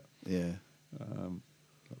start it. yeah.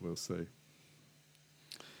 But we'll see.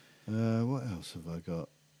 What else have I got?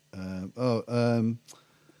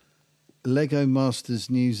 Lego Masters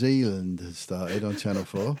New Zealand has started on Channel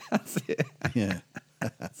 4. That's it. Yeah,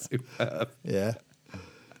 Superb. yeah.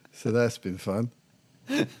 So that's been fun.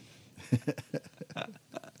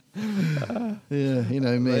 Yeah, you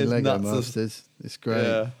know me and Those Lego nuts are- Masters. It's great.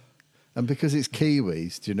 Yeah. And because it's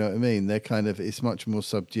Kiwis, do you know what I mean? They're kind of, it's much more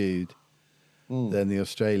subdued than the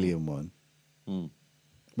Australian one,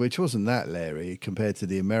 which wasn't that Larry compared to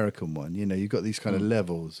the American one. You know, you've got these kind of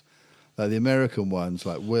levels. Like the American one's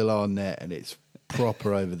like Will Arnett and it's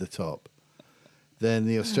proper over the top. Then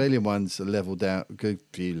the Australian one's a level down, a good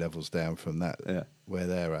few levels down from that, where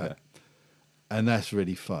they're at. Yeah. And that's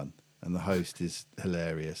really fun. And the host is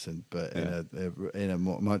hilarious, but in a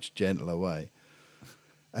much gentler way.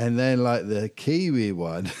 And then, like, the Kiwi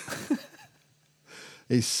one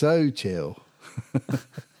is so chill.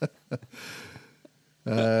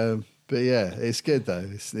 But yeah, it's good though.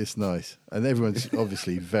 It's nice, and everyone's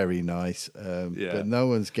obviously very nice. But no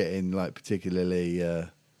one's getting like particularly, Upset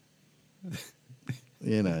with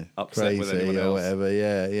anyone crazy or else. whatever.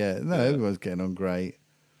 Yeah. No, everyone's getting on great.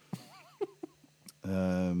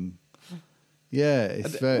 Yeah,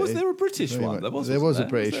 it's very. Was there a British very one? much- There there was a wasn't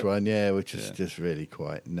British there? one, yeah, which is just really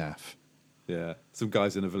quite naff. Yeah, some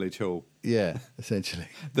guys in a village hall. Yeah, essentially.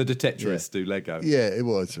 The detectorists do Lego. Yeah, it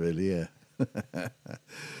was really, yeah.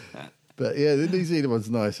 But yeah, the New Zealand one's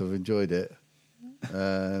nice. I've enjoyed it.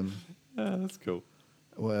 That's cool.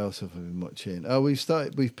 What else have I been watching? Oh,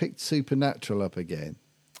 we've picked Supernatural up again.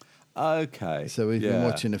 Okay. So we've been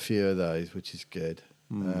watching a few of those, which is good.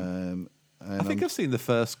 And I think I've seen the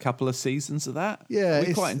first couple of seasons of that. yeah,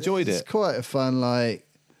 we quite enjoyed It's it. quite a fun, like,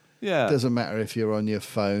 Yeah. doesn't matter if you're on your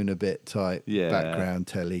phone a bit type Yeah. background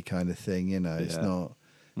telly kind of thing, you know. It's Yeah.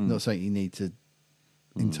 not something you need to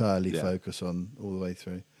entirely Yeah. focus on all the way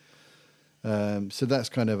through. So that's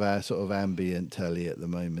kind of our sort of ambient telly at the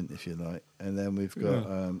moment, if you like. And then we've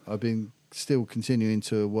got I've been still continuing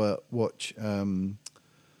to watch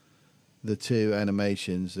the two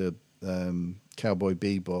animations, Cowboy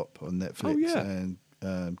Bebop on Netflix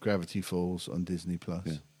and Gravity Falls on Disney Plus.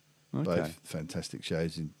 Yeah. Okay. Both fantastic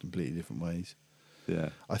shows in completely different ways. Yeah.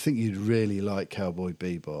 I think you'd really like Cowboy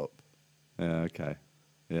Bebop Yeah. Okay.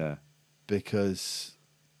 Yeah. because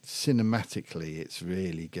cinematically it's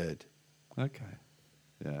really good. Okay.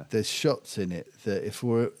 Yeah. There's shots in it that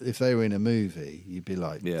if they were in a movie, you'd be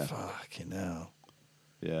like, Yeah. fucking hell,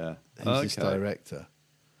 Yeah. who's this director?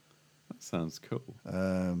 That sounds cool.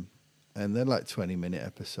 And they're like 20-minute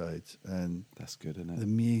episodes, and That's good, isn't the it?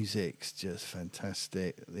 music's just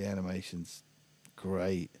fantastic. The animation's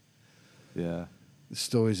great. Yeah. The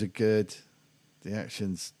stories are good. The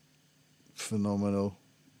action's phenomenal.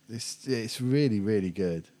 It's really, really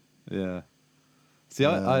good. Yeah. See,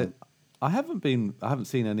 I haven't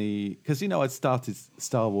seen any, because I'd started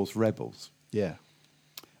Star Wars Rebels, Yeah,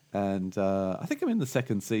 and I think I'm in the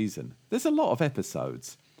second season. There's a lot of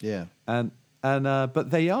episodes, yeah, and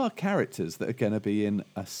but they are characters that are going to be in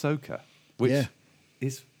Ahsoka, which Yeah.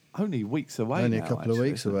 is only weeks away. Only a now, couple of actually,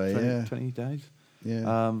 weeks isn't it? away, yeah. 20 days.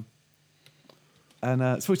 yeah.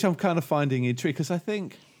 And so which I'm kind of finding intriguing because I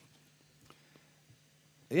think,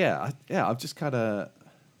 I've just kind of,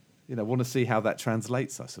 want to see how that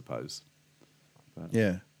translates, I suppose.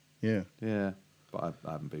 Yeah. Yeah, but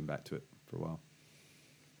I haven't been back to it for a while.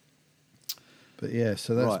 But yeah,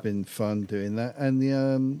 so that's Right. been fun doing that. And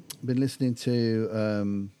been listening to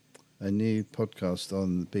a new podcast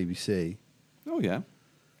on the BBC Oh yeah.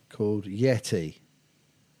 called Yeti.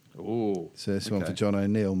 Oh. So this one for okay. John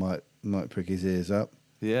O'Neill might prick his ears up.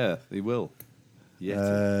 Yeah, he will.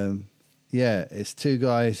 Yeah. Yeah, it's two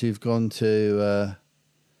guys who've gone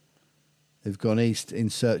east in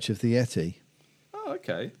search of the Yeti. Oh,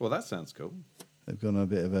 okay. Well, that sounds cool. They've gone on a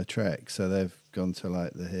bit of a trek, so they've gone to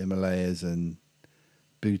like the Himalayas and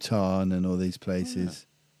Bhutan and all these places,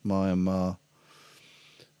 Myanmar,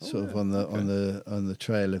 sort of on the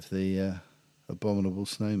trail of the abominable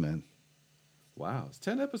snowman. Wow, it's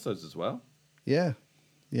 10 episodes as well. Yeah,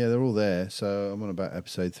 they're all there. So I'm on about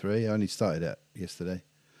episode 3. I only started it yesterday,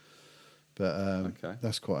 but Okay.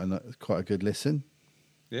 that's quite a good listen.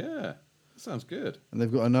 Yeah, that sounds good. And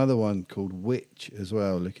they've got another one called Witch as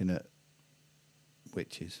well, looking at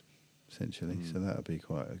witches, essentially. So that'll be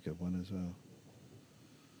quite a good one as well.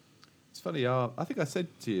 It's funny. I think I said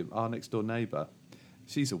to you, our next door neighbour,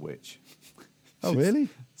 she's a witch. Oh, She's really?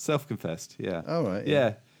 Self-confessed. Yeah. Oh, right, Yeah.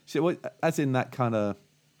 yeah. She, well, as in that kind of,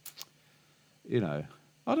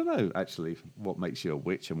 I don't know actually what makes you a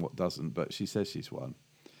witch and what doesn't, but she says she's one.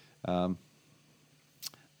 And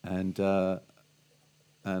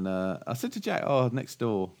I said to Jack, "Oh, next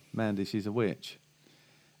door, Mandy, she's a witch,"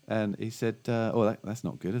 and he said, "Oh, that's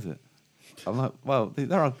not good, is it?" I'm like, "Well,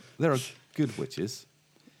 there are good witches."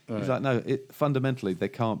 He's like, "No, fundamentally they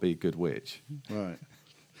can't be a good witch. Right.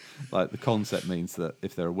 Like the concept means that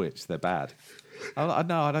if they're a witch, they're bad." I'm like,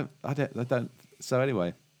 "No, I don't." So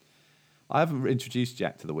anyway, I haven't introduced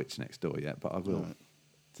Jack to the witch next door yet, but I will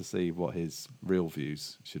to see what his real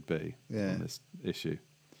views should be on this issue.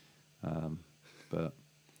 But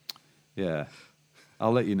yeah,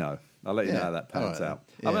 I'll let you know. I'll let you know how that pans out.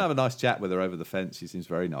 Yeah. I'm gonna have a nice chat with her over the fence. She seems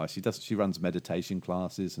very nice. She runs meditation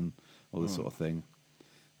classes and all this sort of thing.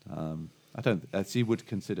 I don't. She would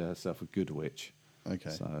consider herself a good witch. Okay.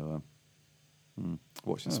 So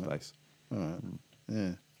watch this space. All right.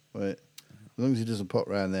 Yeah. Wait. As long as he doesn't pop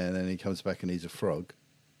round there and then he comes back and he's a frog.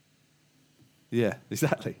 Yeah,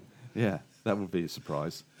 exactly. Yeah, that would be a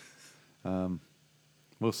surprise.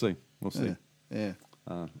 We'll see. We'll see. Yeah.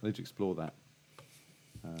 Need to explore that.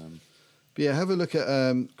 But yeah, have a look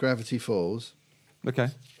at Gravity Falls. Okay.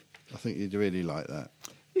 I think you'd really like that.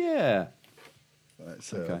 Yeah.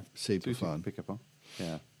 That's Okay. super fun. Pick up on.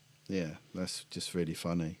 Yeah. Yeah, that's just really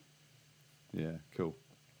funny. Yeah. Cool.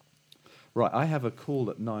 Right, I have a call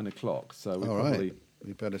at 9 o'clock, so we All probably right.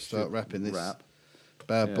 We better start should wrapping this wrap.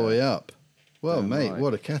 bad boy up. Well, Damn mate, right.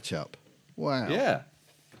 what a catch up. Wow. Yeah.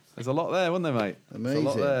 There's a lot there, wasn't there, mate? Amazing.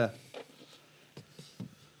 There's a lot there.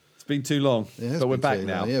 It's been too long, It has but we're been back too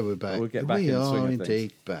now. long. Yeah, we're back. We'll get back in the swing are of things.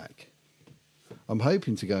 indeed back. I'm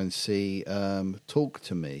hoping to go and see Talk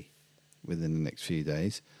to Me within the next few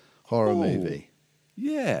days. Horror movie.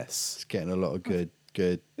 Yes. It's getting a lot of good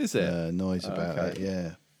Is it? noise about it. Okay.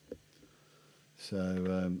 Yeah.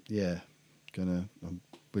 So yeah,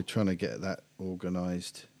 we're trying to get that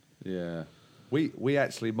organised. Yeah. We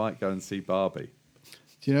actually might go and see Barbie.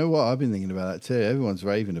 Do you know what? I've been thinking about that too. Everyone's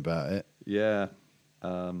raving about it. Yeah.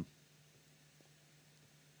 Oh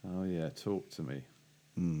yeah, talk to me.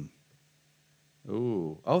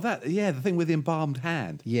 Ooh. Oh, the thing with the embalmed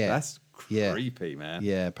hand. Yeah. That's Yeah. creepy, man.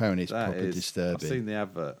 Yeah, apparently it's That proper is- disturbing. I've seen the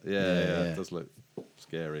advert. Yeah, Yeah. it does look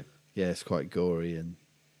scary. Yeah, it's quite gory and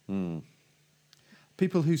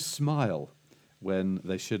People who smile when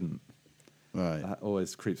they shouldn't. right. That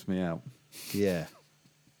always creeps me out. Yeah.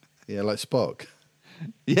 Yeah, like Spock.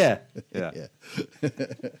 Yeah. Yeah. Yeah.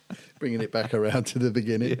 Bringing it back around to the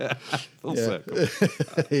beginning. Yeah. Full Yeah. circle.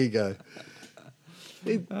 There you go.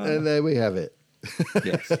 And there we have it.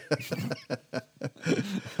 Yes.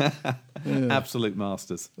 Absolute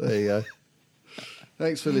masters. There you go.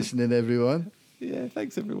 Thanks for listening, everyone. Yeah,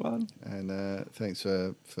 thanks everyone. And thanks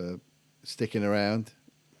for sticking around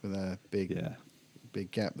with our big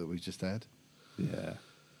gap that we've just had. Yeah.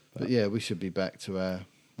 But yeah, we should be back to our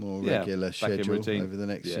more Yeah, regular back in schedule routine. over the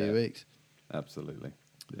next Yeah. few weeks. Absolutely.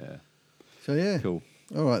 Yeah. So yeah. Cool.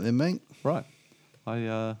 All right then, mate. Right.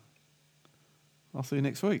 I'll see you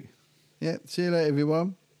next week. Yeah. See you later,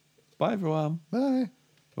 everyone. Bye everyone. Bye.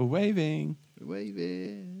 We're waving.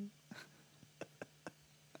 Waving.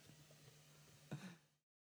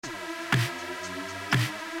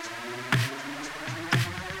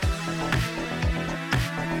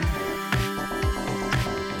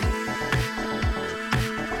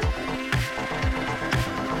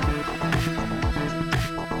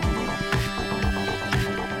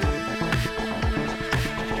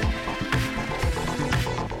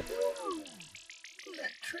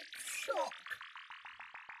 Electric shock.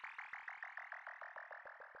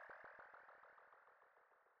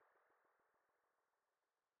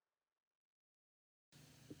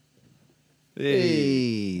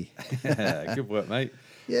 Hey. Good work, mate.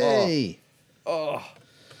 Yay. Oh,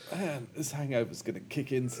 man, this hangover's going to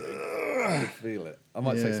kick in soon. I can feel it. I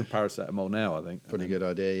might take Yeah. some paracetamol now, I think. Pretty good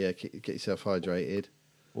idea. Yeah. Get yourself hydrated.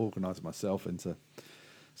 Organise myself into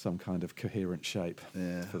some kind of coherent shape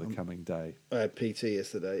Yeah. for the coming day. I had PT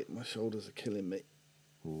yesterday. My shoulders are killing me.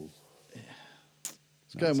 Ooh.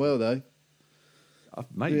 It's going well though.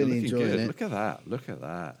 Mate, you're Really looking enjoying good. it. Look at that. Look at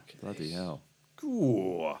that. at Bloody this. hell.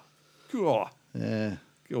 Go on. Yeah.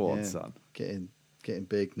 Go on, Yeah. son. Getting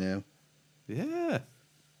big now. Yeah.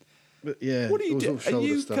 But yeah. What do you it was do? all Are shoulder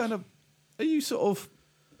you stuff. are you sort of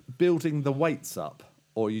building the weights up,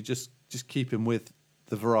 or you just keeping with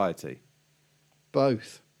the variety?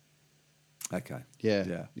 Both. Okay.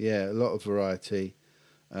 Yeah. Yeah. A lot of variety.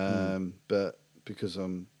 But because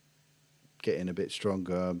I'm getting a bit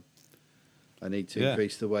stronger, I need to Yeah.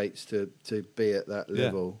 increase the weights to be at that Yeah.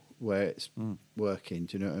 level where it's working.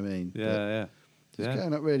 Do you know what I mean? Yeah, But yeah. It's Yeah.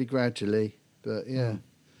 going up really gradually, but yeah.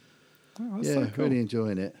 Oh, that's Yeah, so cool. really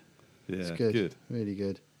enjoying it. Yeah, It's good. good. Really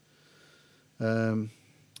good.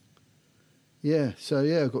 Yeah, so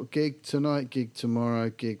yeah, I've got gig tonight, gig tomorrow,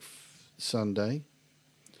 gig Sunday.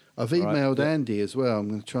 I've Right, emailed yeah. Andy as well. I'm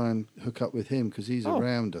going to try and hook up with him because he's Oh,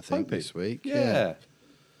 around, I think, Popey. this week. Yeah.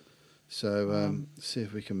 So see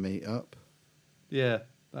if we can meet up. Yeah,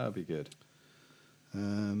 that would be good.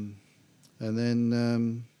 And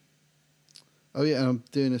then, oh yeah, and I'm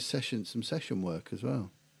doing some session work as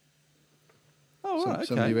well. Oh, right, okay.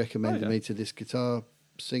 Somebody recommended Oh, yeah. me to this guitar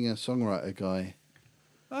singer songwriter guy.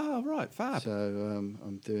 Oh, right, fab. So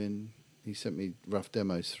I'm doing. He sent me rough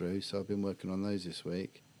demos through, so I've been working on those this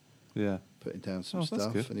week, Yeah. putting down some Oh, that's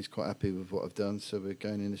stuff, good. and he's quite happy with what I've done. So we're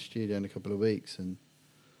going in the studio in a couple of weeks, and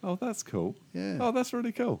Oh, that's cool. yeah, Oh, that's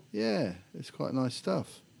really cool. yeah, it's quite nice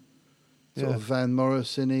stuff. Sort Yeah. of Van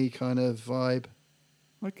Morrison-y kind of vibe,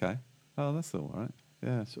 Okay. Oh, that's all right.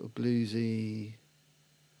 Yeah. sort of bluesy,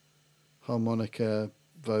 harmonica,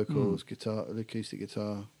 vocals, guitar, acoustic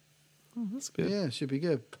guitar. Oh, that's good. Yeah, it should be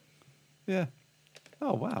good. Yeah.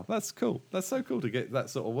 Oh, wow. That's cool. That's so cool to get that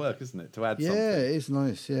sort of work, isn't it? To add Yeah, something. it is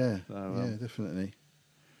nice. Yeah, So, yeah, definitely.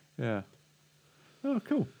 Yeah. Oh,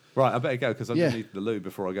 cool. Right, I better go because I Yeah. do need the loo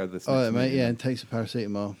before I go to this All next right, mate. meeting. Yeah, and take some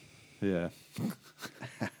paracetamol. Yeah.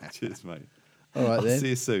 Cheers, mate. All right, I'll then. see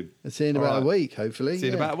you soon. I'll see you in All about right. a week, hopefully. See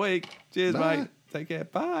you in yeah. about a week. Cheers, Bye. mate. Take care.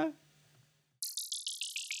 Bye.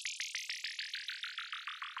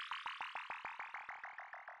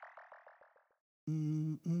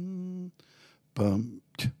 Bum,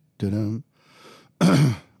 da-dum.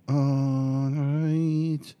 All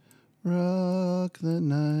right, rock the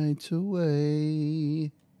night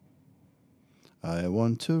away. I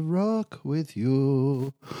want to rock with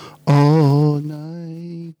you all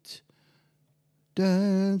night.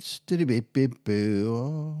 Dance, diddy beep beep boo.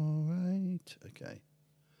 All right, okay.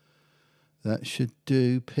 That should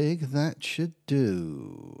do, pig. That should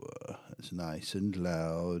do. It's nice and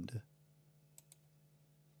loud.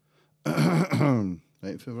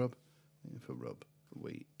 Waiting for Rob. Waiting for Rob.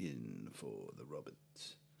 Waiting for the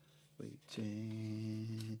Roberts.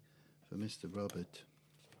 Waiting for Mr. Robert.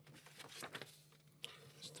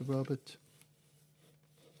 Mr. Robert.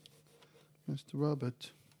 Mr.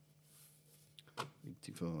 Robert.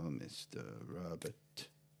 Waiting for Mr. Robert.